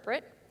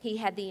interpret. He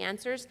had the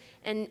answers,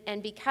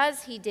 and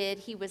because he did,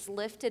 he was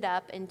lifted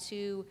up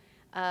into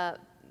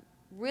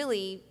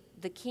really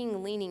the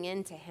king leaning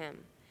into him.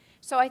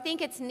 So I think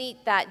it's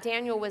neat that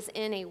Daniel was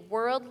in a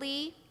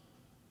worldly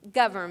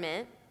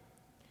government,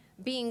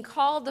 being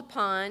called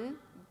upon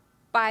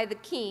by the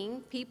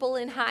king, people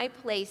in high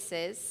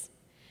places,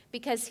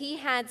 because he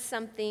had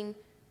something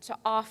to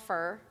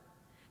offer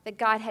that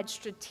God had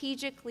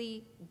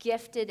strategically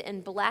gifted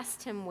and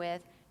blessed him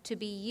with to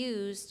be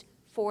used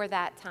for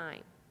that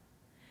time.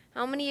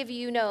 How many of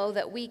you know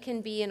that we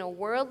can be in a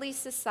worldly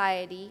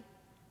society,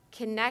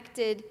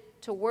 connected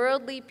to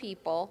worldly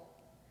people,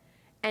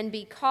 and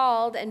be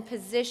called and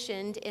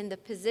positioned in the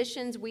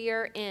positions we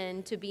are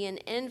in to be an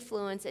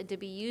influence and to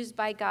be used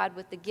by God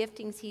with the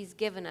giftings he's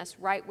given us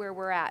right where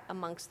we're at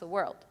amongst the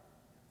world?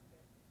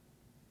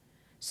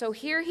 So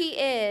here he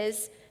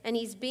is, and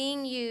he's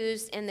being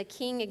used, and the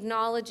king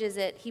acknowledges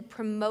it. He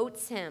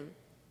promotes him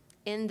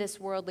in this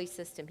worldly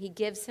system. He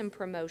gives him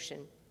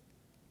promotion.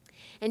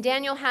 And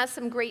Daniel has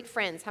some great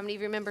friends. How many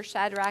of you remember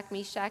Shadrach,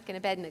 Meshach, and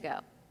Abednego?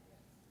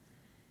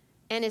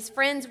 And his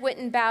friends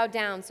wouldn't bow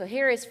down. So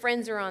here his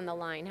friends are on the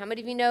line. How many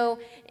of you know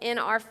in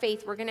our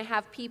faith we're going to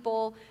have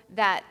people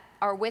that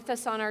are with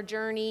us on our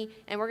journey,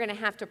 and we're going to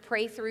have to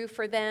pray through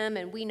for them,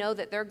 and we know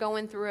that they're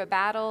going through a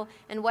battle.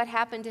 And what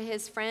happened to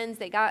his friends?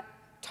 They got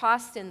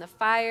tossed in the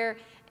fire,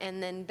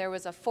 and then there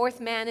was a fourth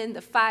man in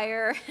the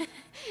fire,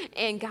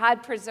 and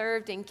God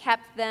preserved and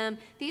kept them.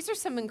 These are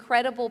some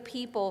incredible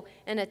people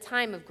in a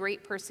time of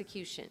great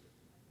persecution.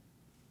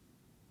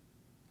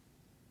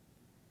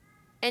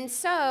 And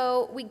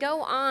so we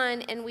go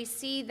on and we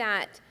see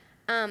that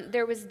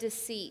there was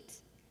deceit.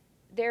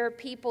 There are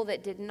people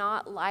that did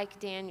not like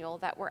Daniel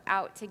that were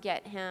out to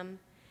get him.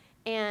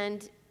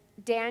 And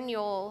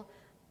Daniel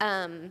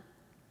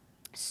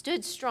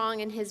stood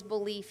strong in his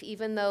belief,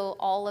 even though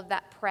all of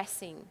that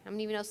pressing. How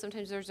many of you know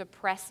sometimes there's a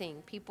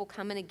pressing, people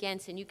coming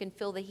against, and you can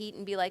feel the heat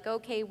and be like,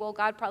 okay, well,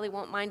 God probably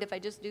won't mind if I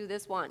just do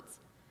this once.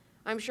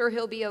 I'm sure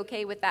he'll be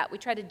okay with that. We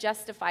try to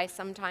justify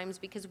sometimes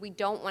because we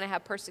don't want to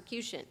have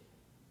persecution.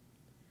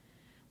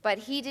 But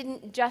he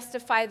didn't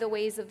justify the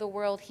ways of the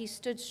world. He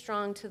stood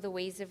strong to the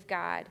ways of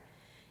God.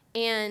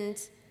 And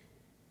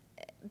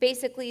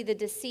basically the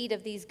deceit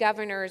of these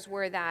governors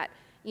were that,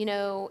 you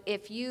know,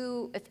 if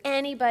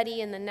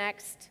anybody in the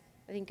next,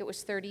 I think it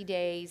was 30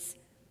 days,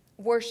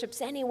 worships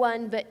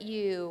anyone but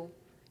you're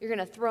going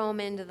to throw them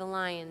into the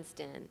lion's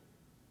den.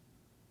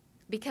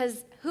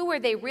 Because who were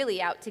they really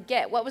out to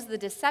get? What was the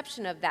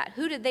deception of that?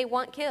 Who did they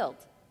want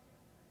killed?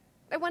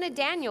 They wanted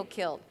Daniel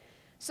killed.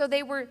 So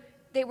they were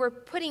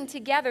putting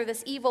together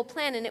this evil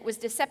plan, and it was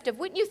deceptive.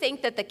 Wouldn't you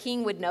think that the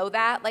king would know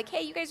that? Like,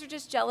 hey, you guys are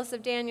just jealous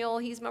of Daniel.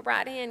 He's my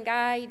right-hand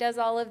guy. He does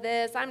all of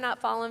this. I'm not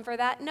falling for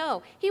that.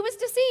 No, he was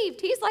deceived.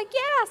 He's like,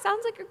 yeah,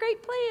 sounds like a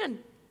great plan.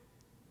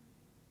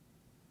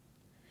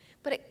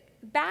 But it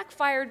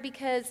backfired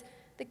because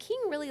the king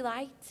really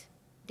liked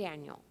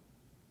Daniel.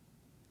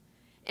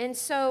 And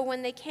so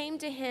when they came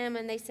to him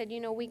and they said, you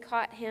know, we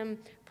caught him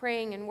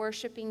praying and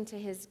worshiping to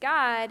his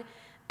God,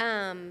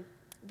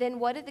 then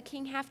what did the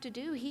king have to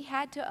do? He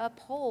had to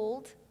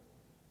uphold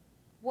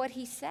what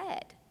he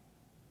said.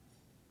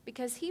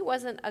 Because he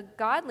wasn't a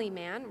godly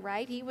man,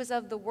 right? He was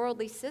of the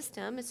worldly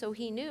system, and so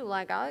he knew,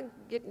 like, I'll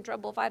get in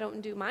trouble if I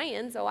don't do my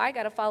end, so I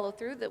got to follow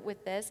through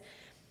with this.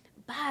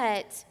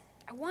 But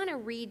I want to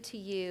read to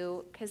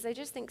you, because I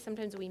just think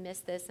sometimes we miss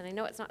this, and I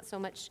know it's not so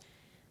much.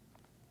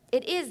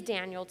 It is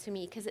Daniel to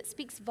me, because it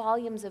speaks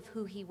volumes of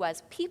who he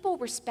was. People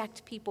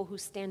respect people who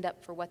stand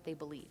up for what they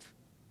believe.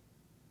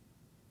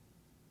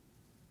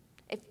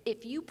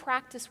 If you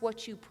practice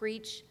what you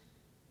preach,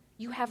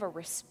 you have a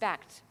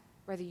respect,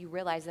 whether you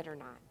realize it or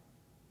not.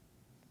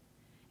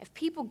 If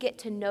people get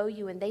to know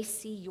you and they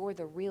see you're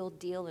the real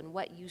deal and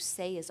what you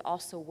say is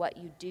also what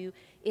you do,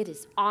 it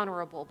is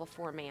honorable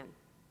before man.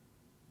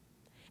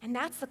 And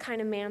that's the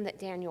kind of man that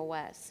Daniel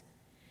was.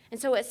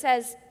 And so it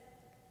says,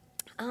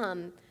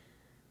 so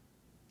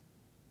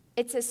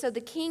the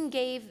king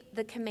gave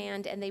the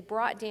command, and they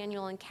brought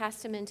Daniel and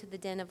cast him into the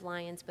den of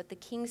lions. But the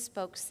king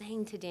spoke,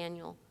 saying to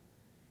Daniel,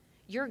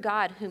 your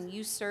God, whom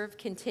you serve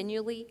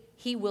continually,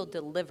 he will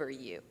deliver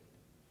you.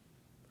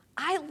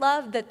 I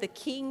love that the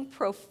king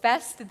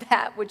professed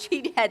that which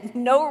he had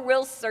no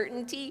real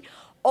certainty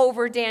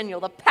over Daniel,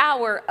 the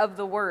power of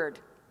the word.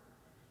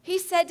 He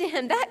said to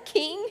him, that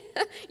king,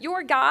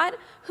 your God,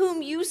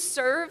 whom you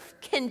serve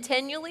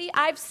continually,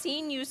 I've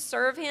seen you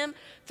serve him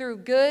through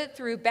good,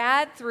 through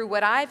bad, through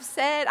what I've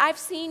said. I've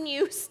seen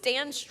you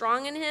stand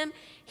strong in him.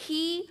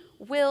 He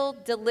will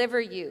deliver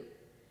you.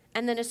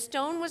 And then a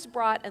stone was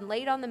brought and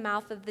laid on the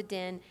mouth of the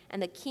den,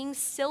 and the king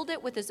sealed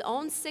it with his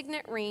own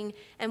signet ring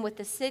and with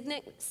the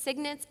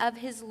signets of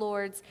his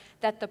lords,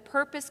 that the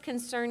purpose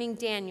concerning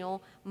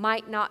Daniel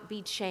might not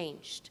be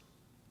changed.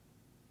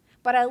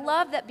 But I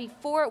love that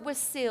before it was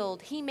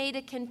sealed, he made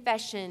a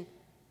confession.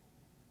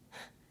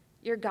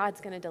 Your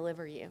God's going to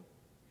deliver you.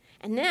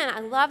 And then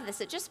I love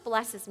this. It just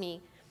blesses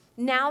me.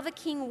 Now the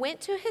king went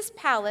to his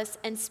palace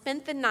and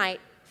spent the night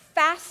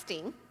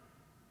fasting,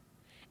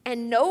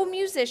 and no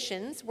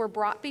musicians were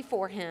brought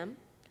before him.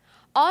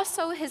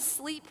 Also his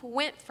sleep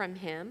went from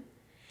him.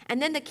 And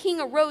then the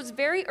king arose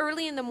very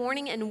early in the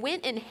morning and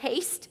went in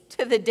haste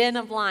to the den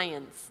of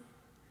lions.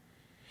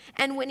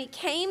 And when he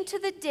came to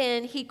the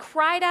den, he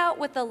cried out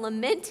with a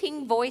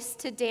lamenting voice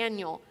to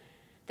Daniel.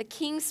 The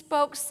king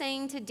spoke,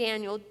 saying to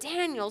Daniel,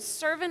 Daniel,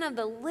 servant of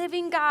the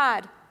living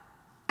God.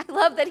 I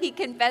love that he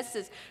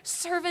confesses,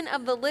 servant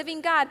of the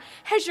living God.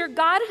 Has your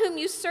God, whom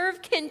you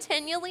serve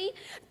continually,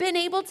 been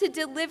able to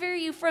deliver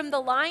you from the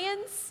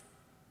lions?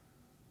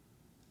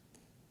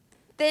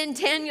 Then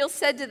Daniel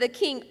said to the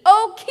king,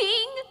 O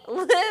king,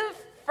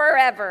 live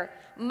forever.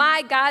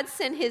 My God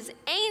sent his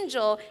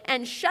angel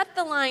and shut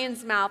the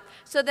lion's mouth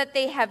so that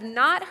they have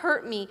not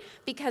hurt me,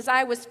 because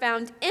I was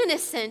found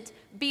innocent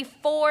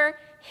before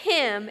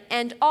him.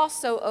 And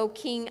also, O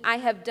king, I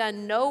have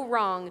done no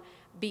wrong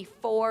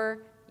before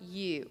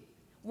you.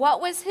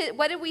 What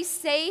did we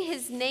say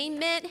his name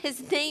meant?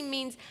 His name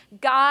means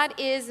God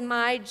is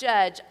my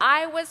judge.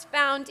 I was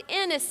found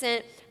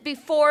innocent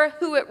before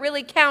who it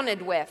really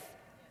counted with,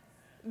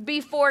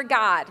 before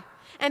God.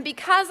 And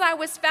because I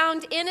was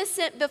found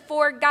innocent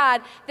before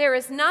God, there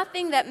is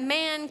nothing that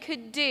man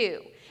could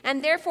do.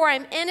 And therefore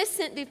I'm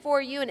innocent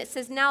before you. And it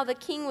says, now the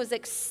king was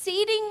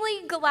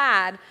exceedingly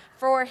glad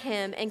for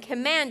him and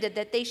commanded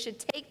that they should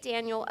take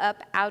Daniel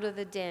up out of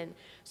the den.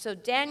 So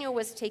Daniel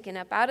was taken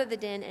up out of the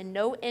den, and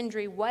no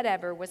injury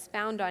whatever was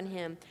found on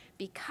him,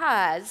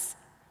 because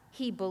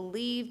he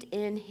believed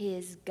in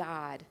his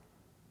God.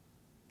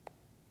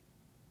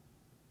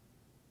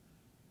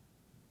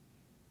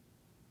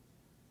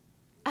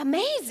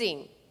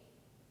 Amazing.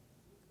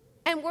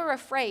 And we're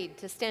afraid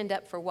to stand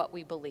up for what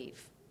we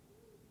believe.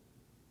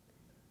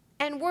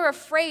 And we're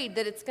afraid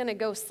that it's going to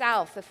go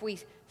south if we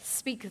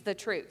speak the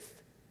truth,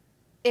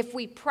 if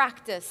we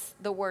practice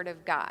the word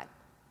of God.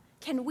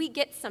 Can we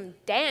get some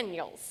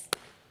Daniels?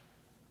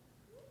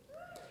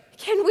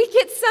 Can we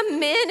get some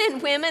men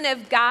and women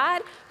of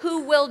God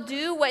who will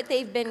do what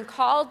they've been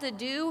called to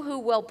do, who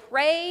will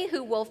pray,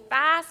 who will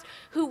fast,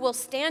 who will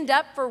stand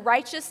up for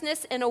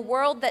righteousness in a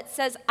world that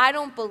says, I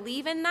don't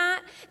believe in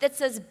that, that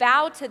says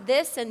bow to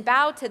this and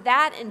bow to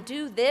that and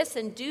do this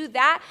and do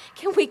that?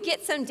 Can we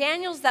get some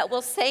Daniels that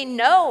will say,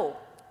 no,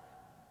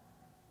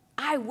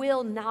 I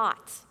will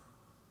not?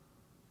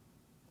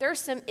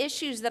 There's some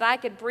issues that I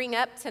could bring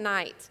up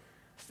tonight.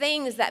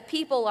 Things that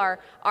people are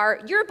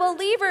you're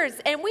believers,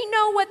 and we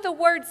know what the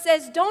word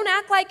says. Don't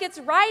act like it's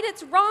right,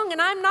 it's wrong,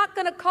 and I'm not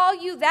going to call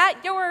you that,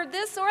 you're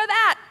this or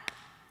that.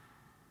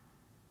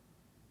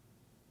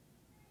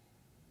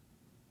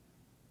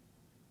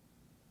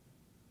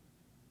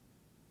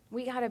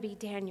 We got to be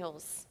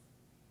Daniels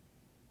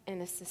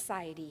in a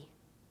society,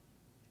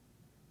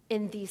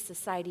 in the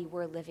society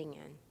we're living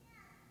in.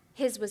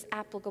 His was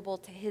applicable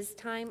to his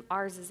time,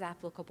 ours is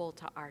applicable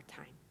to our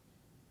time.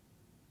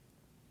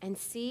 And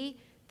see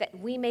that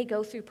we may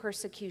go through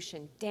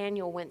persecution.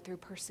 Daniel went through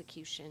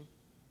persecution.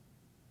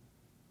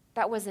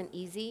 That wasn't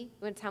easy.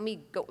 You want to tell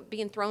me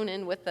being thrown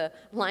in with the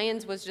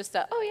lions was just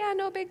oh yeah,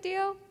 no big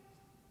deal?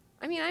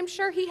 I mean, I'm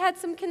sure he had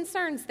some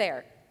concerns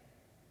there.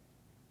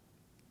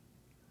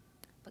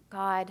 But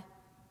God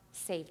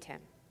saved him.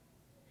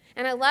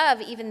 And I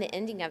love even the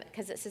ending of it,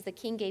 because it says the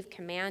king gave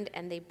command,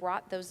 and they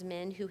brought those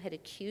men who had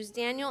accused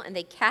Daniel, and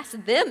they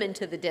cast them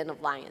into the den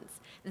of lions.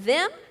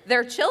 Them,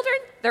 their children,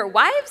 their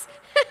wives,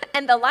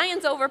 and the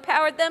lions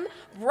overpowered them,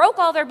 broke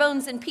all their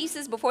bones in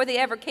pieces before they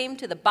ever came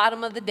to the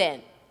bottom of the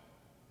den.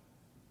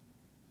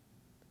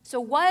 So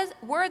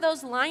were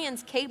those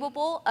lions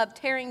capable of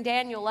tearing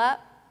Daniel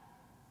up?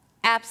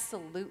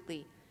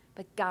 Absolutely.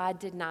 But God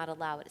did not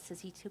allow it. It says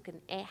he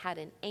had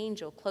an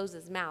angel close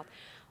his mouth.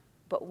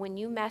 But when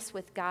you mess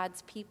with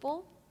God's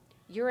people,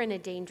 you're in a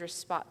dangerous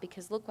spot,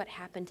 because look what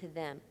happened to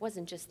them. It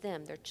wasn't just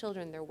them, their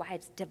children, their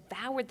wives,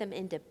 devoured them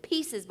into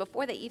pieces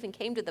before they even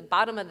came to the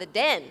bottom of the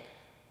den.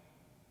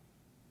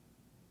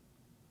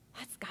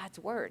 That's God's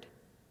word.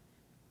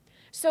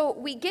 So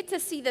we get to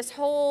see this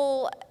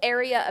whole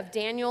area of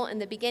Daniel in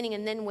the beginning,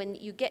 and then when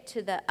you get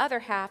to the other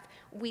half,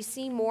 we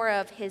see more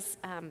of his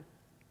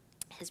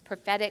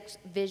prophetic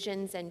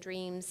visions and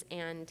dreams,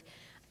 and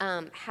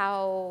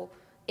how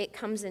it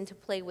comes into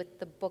play with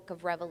the book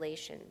of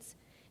Revelations.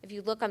 If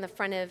you look on the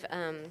front of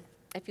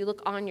if you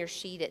look on your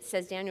sheet, it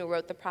says Daniel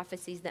wrote the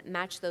prophecies that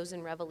match those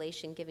in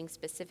Revelation, giving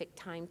specific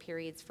time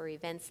periods for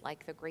events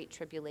like the Great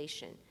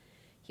Tribulation.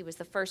 He was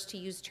the first to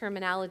use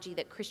terminology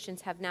that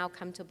Christians have now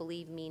come to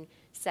believe mean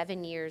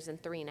 7 years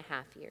and 3.5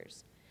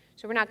 years.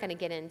 So we're not going to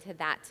get into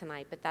that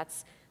tonight, but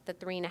that's the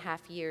 3.5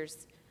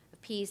 years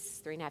of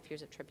peace, 3.5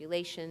 years of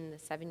tribulation, the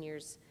 7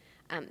 years.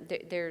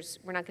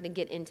 We're not going to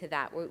get into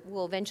that.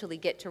 We'll eventually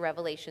get to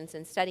Revelations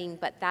and studying,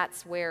 but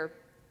that's where,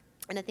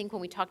 and I think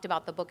when we talked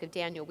about the book of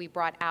Daniel, we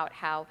brought out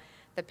how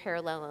the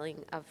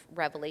paralleling of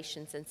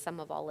Revelations and some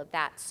of all of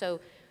that. So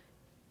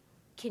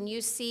can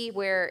you see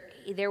where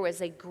there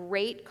was a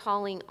great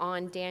calling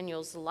on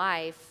Daniel's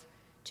life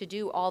to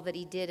do all that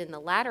he did in the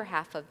latter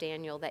half of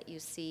Daniel that you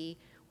see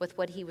with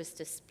what he was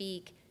to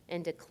speak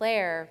and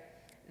declare,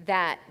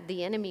 that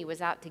the enemy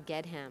was out to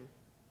get him?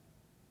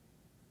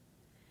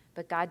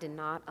 But God did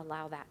not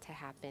allow that to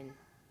happen.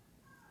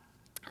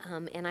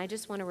 And I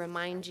just want to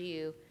remind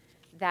you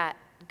that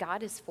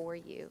God is for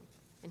you,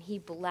 and he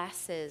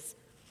blesses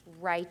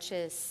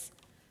righteous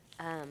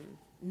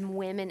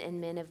women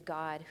and men of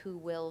God who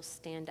will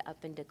stand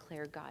up and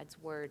declare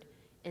God's word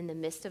in the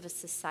midst of a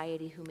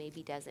society who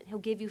maybe doesn't. He'll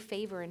give you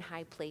favor in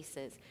high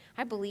places.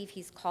 I believe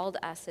he's called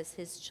us as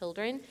his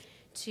children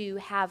to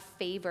have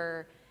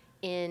favor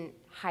in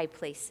high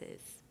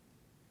places,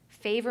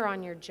 favor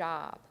on your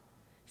job,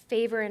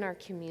 favor in our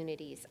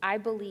communities. I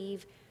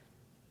believe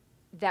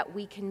that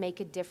we can make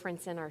a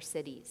difference in our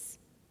cities.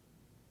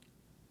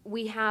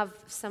 We have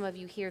some of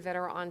you here that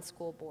are on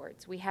school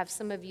boards. We have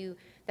some of you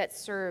that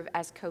serve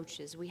as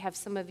coaches. We have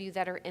some of you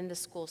that are in the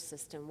school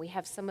system. We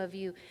have some of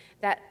you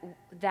that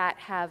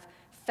have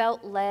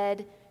felt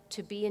led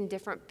to be in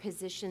different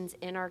positions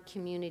in our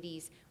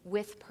communities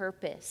with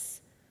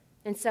purpose.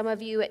 And some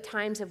of you at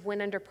times have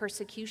went under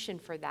persecution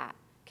for that,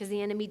 because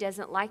the enemy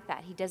doesn't like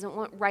that. He doesn't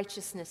want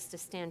righteousness to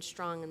stand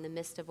strong in the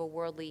midst of a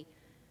worldly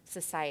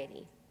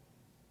society.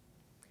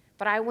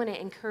 But I want to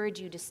encourage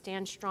you to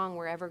stand strong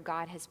wherever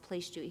God has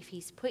placed you. If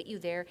he's put you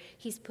there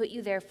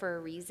for a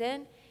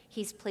reason.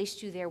 He's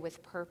placed you there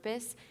with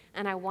purpose.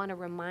 And I want to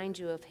remind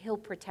you he'll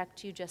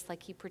protect you just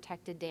like he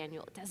protected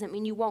Daniel. It doesn't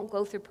mean you won't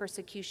go through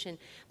persecution,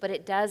 but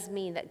it does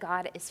mean that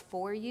God is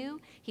for you.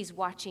 He's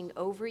watching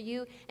over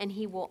you, and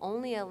he will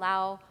only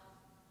allow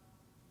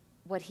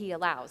what he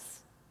allows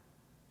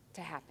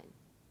to happen.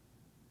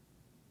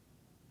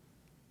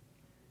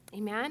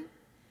 Amen?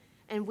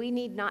 And we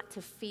need not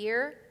to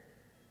fear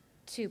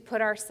to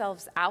put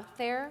ourselves out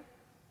there,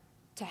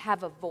 to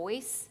have a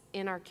voice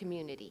in our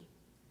community.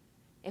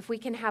 If we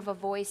can have a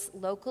voice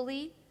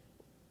locally,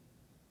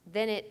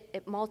 then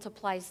it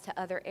multiplies to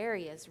other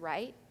areas,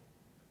 right?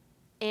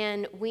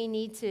 And we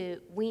need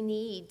to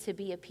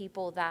be a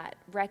people that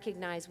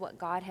recognize what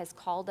God has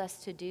called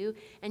us to do.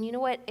 And you know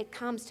what? It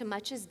comes to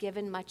much is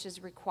given, much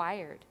is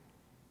required.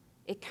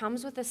 It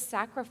comes with a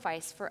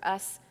sacrifice for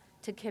us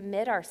to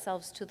commit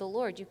ourselves to the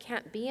Lord. You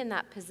can't be in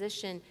that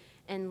position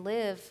and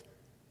live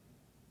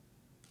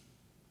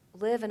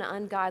an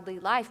ungodly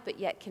life, but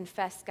yet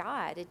confess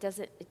God. It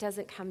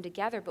doesn't come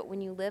together. But when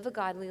you live a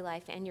godly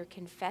life and you're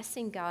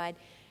confessing God,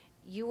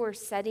 you are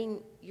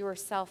setting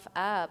yourself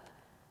up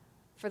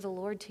for the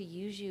Lord to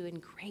use you in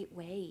great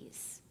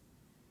ways.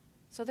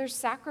 So there's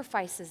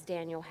sacrifices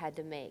Daniel had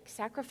to make,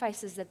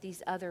 sacrifices that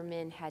these other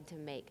men had to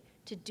make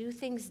to do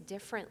things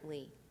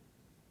differently.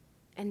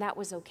 And that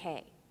was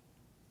okay.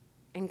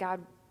 And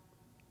God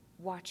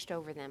watched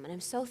over them. And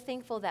I'm so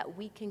thankful that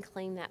we can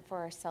claim that for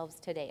ourselves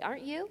today.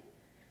 Aren't you?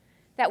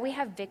 That we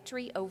have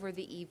victory over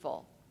the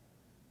evil.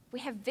 We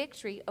have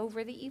victory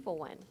over the evil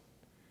one.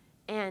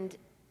 And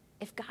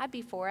if God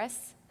be for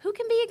us, who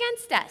can be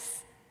against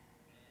us?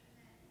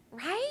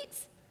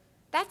 Right?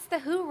 That's the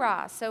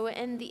hoorah. So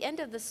in the end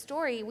of the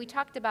story, we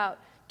talked about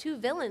two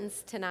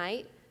villains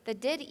tonight that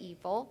did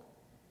evil.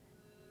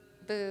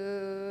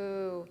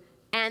 Boo.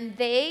 And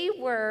they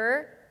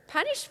were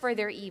punished for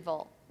their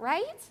evil,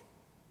 right?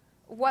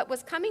 What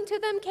was coming to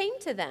them came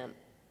to them.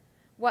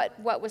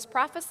 What was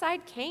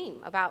prophesied came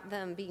about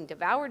them being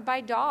devoured by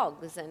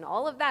dogs and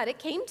all of that. It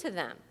came to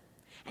them.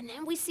 And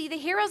then we see the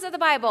heroes of the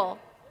Bible.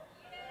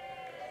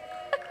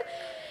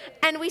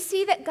 And we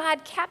see that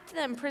God kept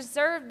them,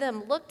 preserved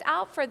them, looked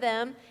out for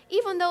them,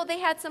 even though they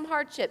had some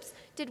hardships.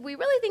 Did we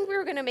really think we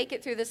were going to make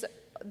it through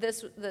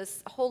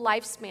this whole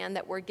lifespan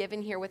that we're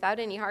given here without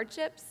any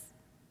hardships?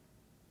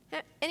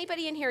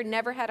 Anybody in here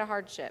never had a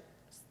hardship?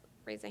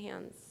 Raise your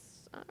hands.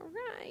 All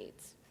right.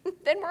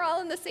 Then we're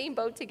all in the same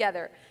boat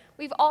together.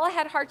 We've all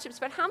had hardships,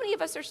 but how many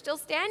of us are still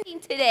standing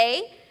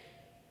today?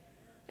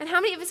 And how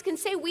many of us can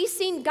say we've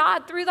seen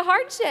God through the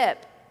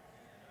hardship?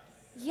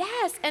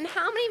 Yes, and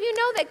how many of you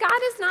know that God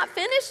is not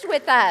finished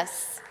with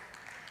us?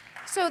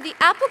 So the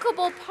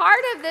applicable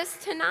part of this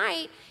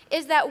tonight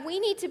is that we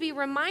need to be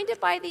reminded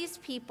by these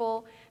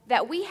people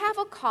that we have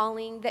a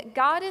calling, that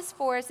God is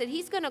for us, that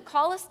he's going to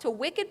call us to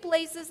wicked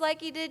places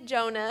like he did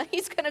Jonah.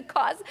 He's going to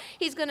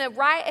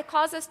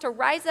cause us to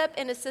rise up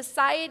in a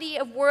society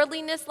of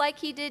worldliness like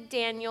he did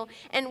Daniel,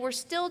 and we're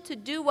still to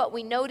do what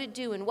we know to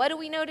do. And what do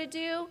we know to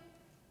do?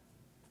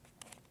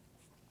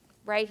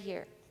 Right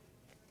here.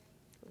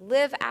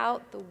 live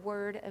out the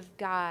word of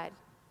God,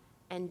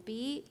 and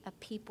be a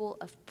people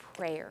of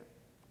prayer.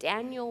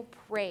 Daniel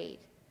prayed.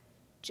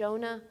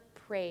 Jonah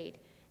prayed.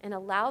 And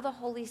allow the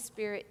Holy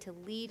Spirit to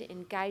lead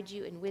and guide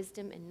you in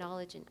wisdom and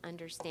knowledge and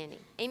understanding.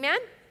 Amen?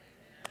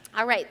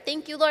 All right.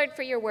 Thank you, Lord,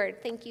 for your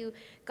word. Thank you,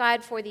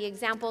 God, for the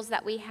examples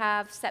that we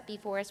have set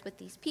before us with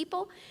these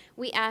people.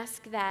 We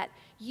ask that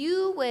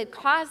you would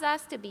cause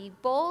us to be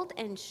bold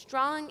and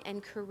strong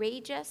and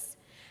courageous,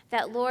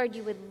 that, Lord,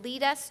 you would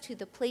lead us to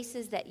the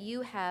places that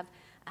you have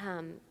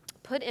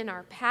put in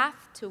our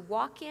path to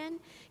walk in.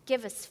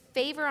 Give us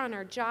favor on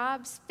our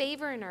jobs,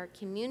 favor in our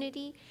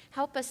community.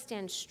 Help us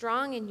stand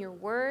strong in your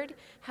word.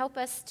 Help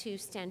us to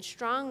stand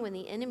strong when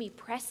the enemy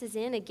presses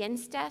in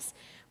against us.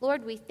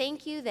 Lord, we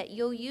thank you that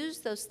you'll use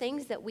those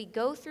things that we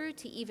go through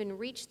to even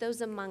reach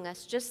those among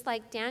us. Just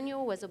like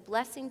Daniel was a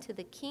blessing to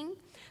the king,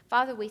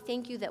 Father, we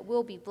thank you that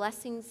we'll be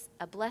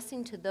a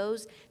blessing to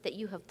those that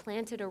you have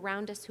planted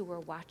around us who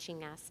are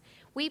watching us.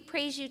 We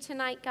praise you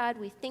tonight, God.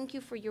 We thank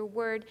you for your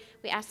word.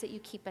 We ask that you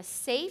keep us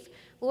safe.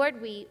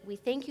 Lord, we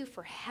thank you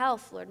for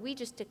health, Lord. We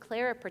just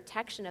declare a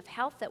protection of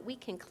health, that we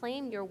can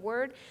claim your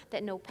word,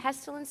 that no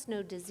pestilence,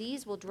 no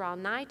disease will draw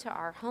nigh to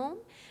our home.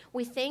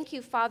 We thank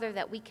you, Father,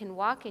 that we can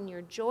walk in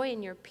your joy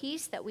and your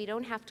peace, that we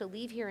don't have to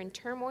leave here in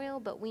turmoil,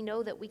 but we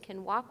know that we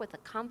can walk with a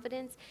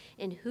confidence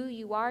in who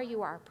you are.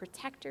 You are a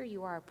protector.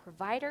 You are a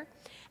provider.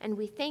 And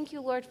we thank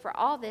you, Lord, for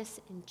all this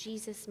in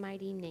Jesus'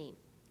 mighty name.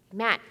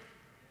 Amen.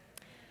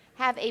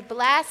 Have a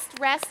blessed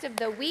rest of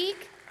the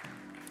week.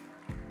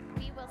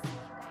 We will see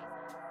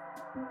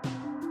you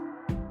guys.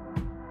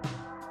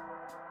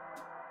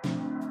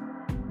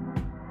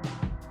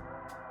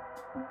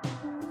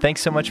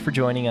 Thanks so much for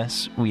joining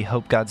us. We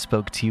hope God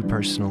spoke to you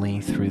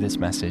personally through this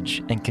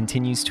message and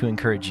continues to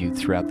encourage you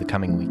throughout the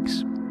coming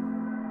weeks.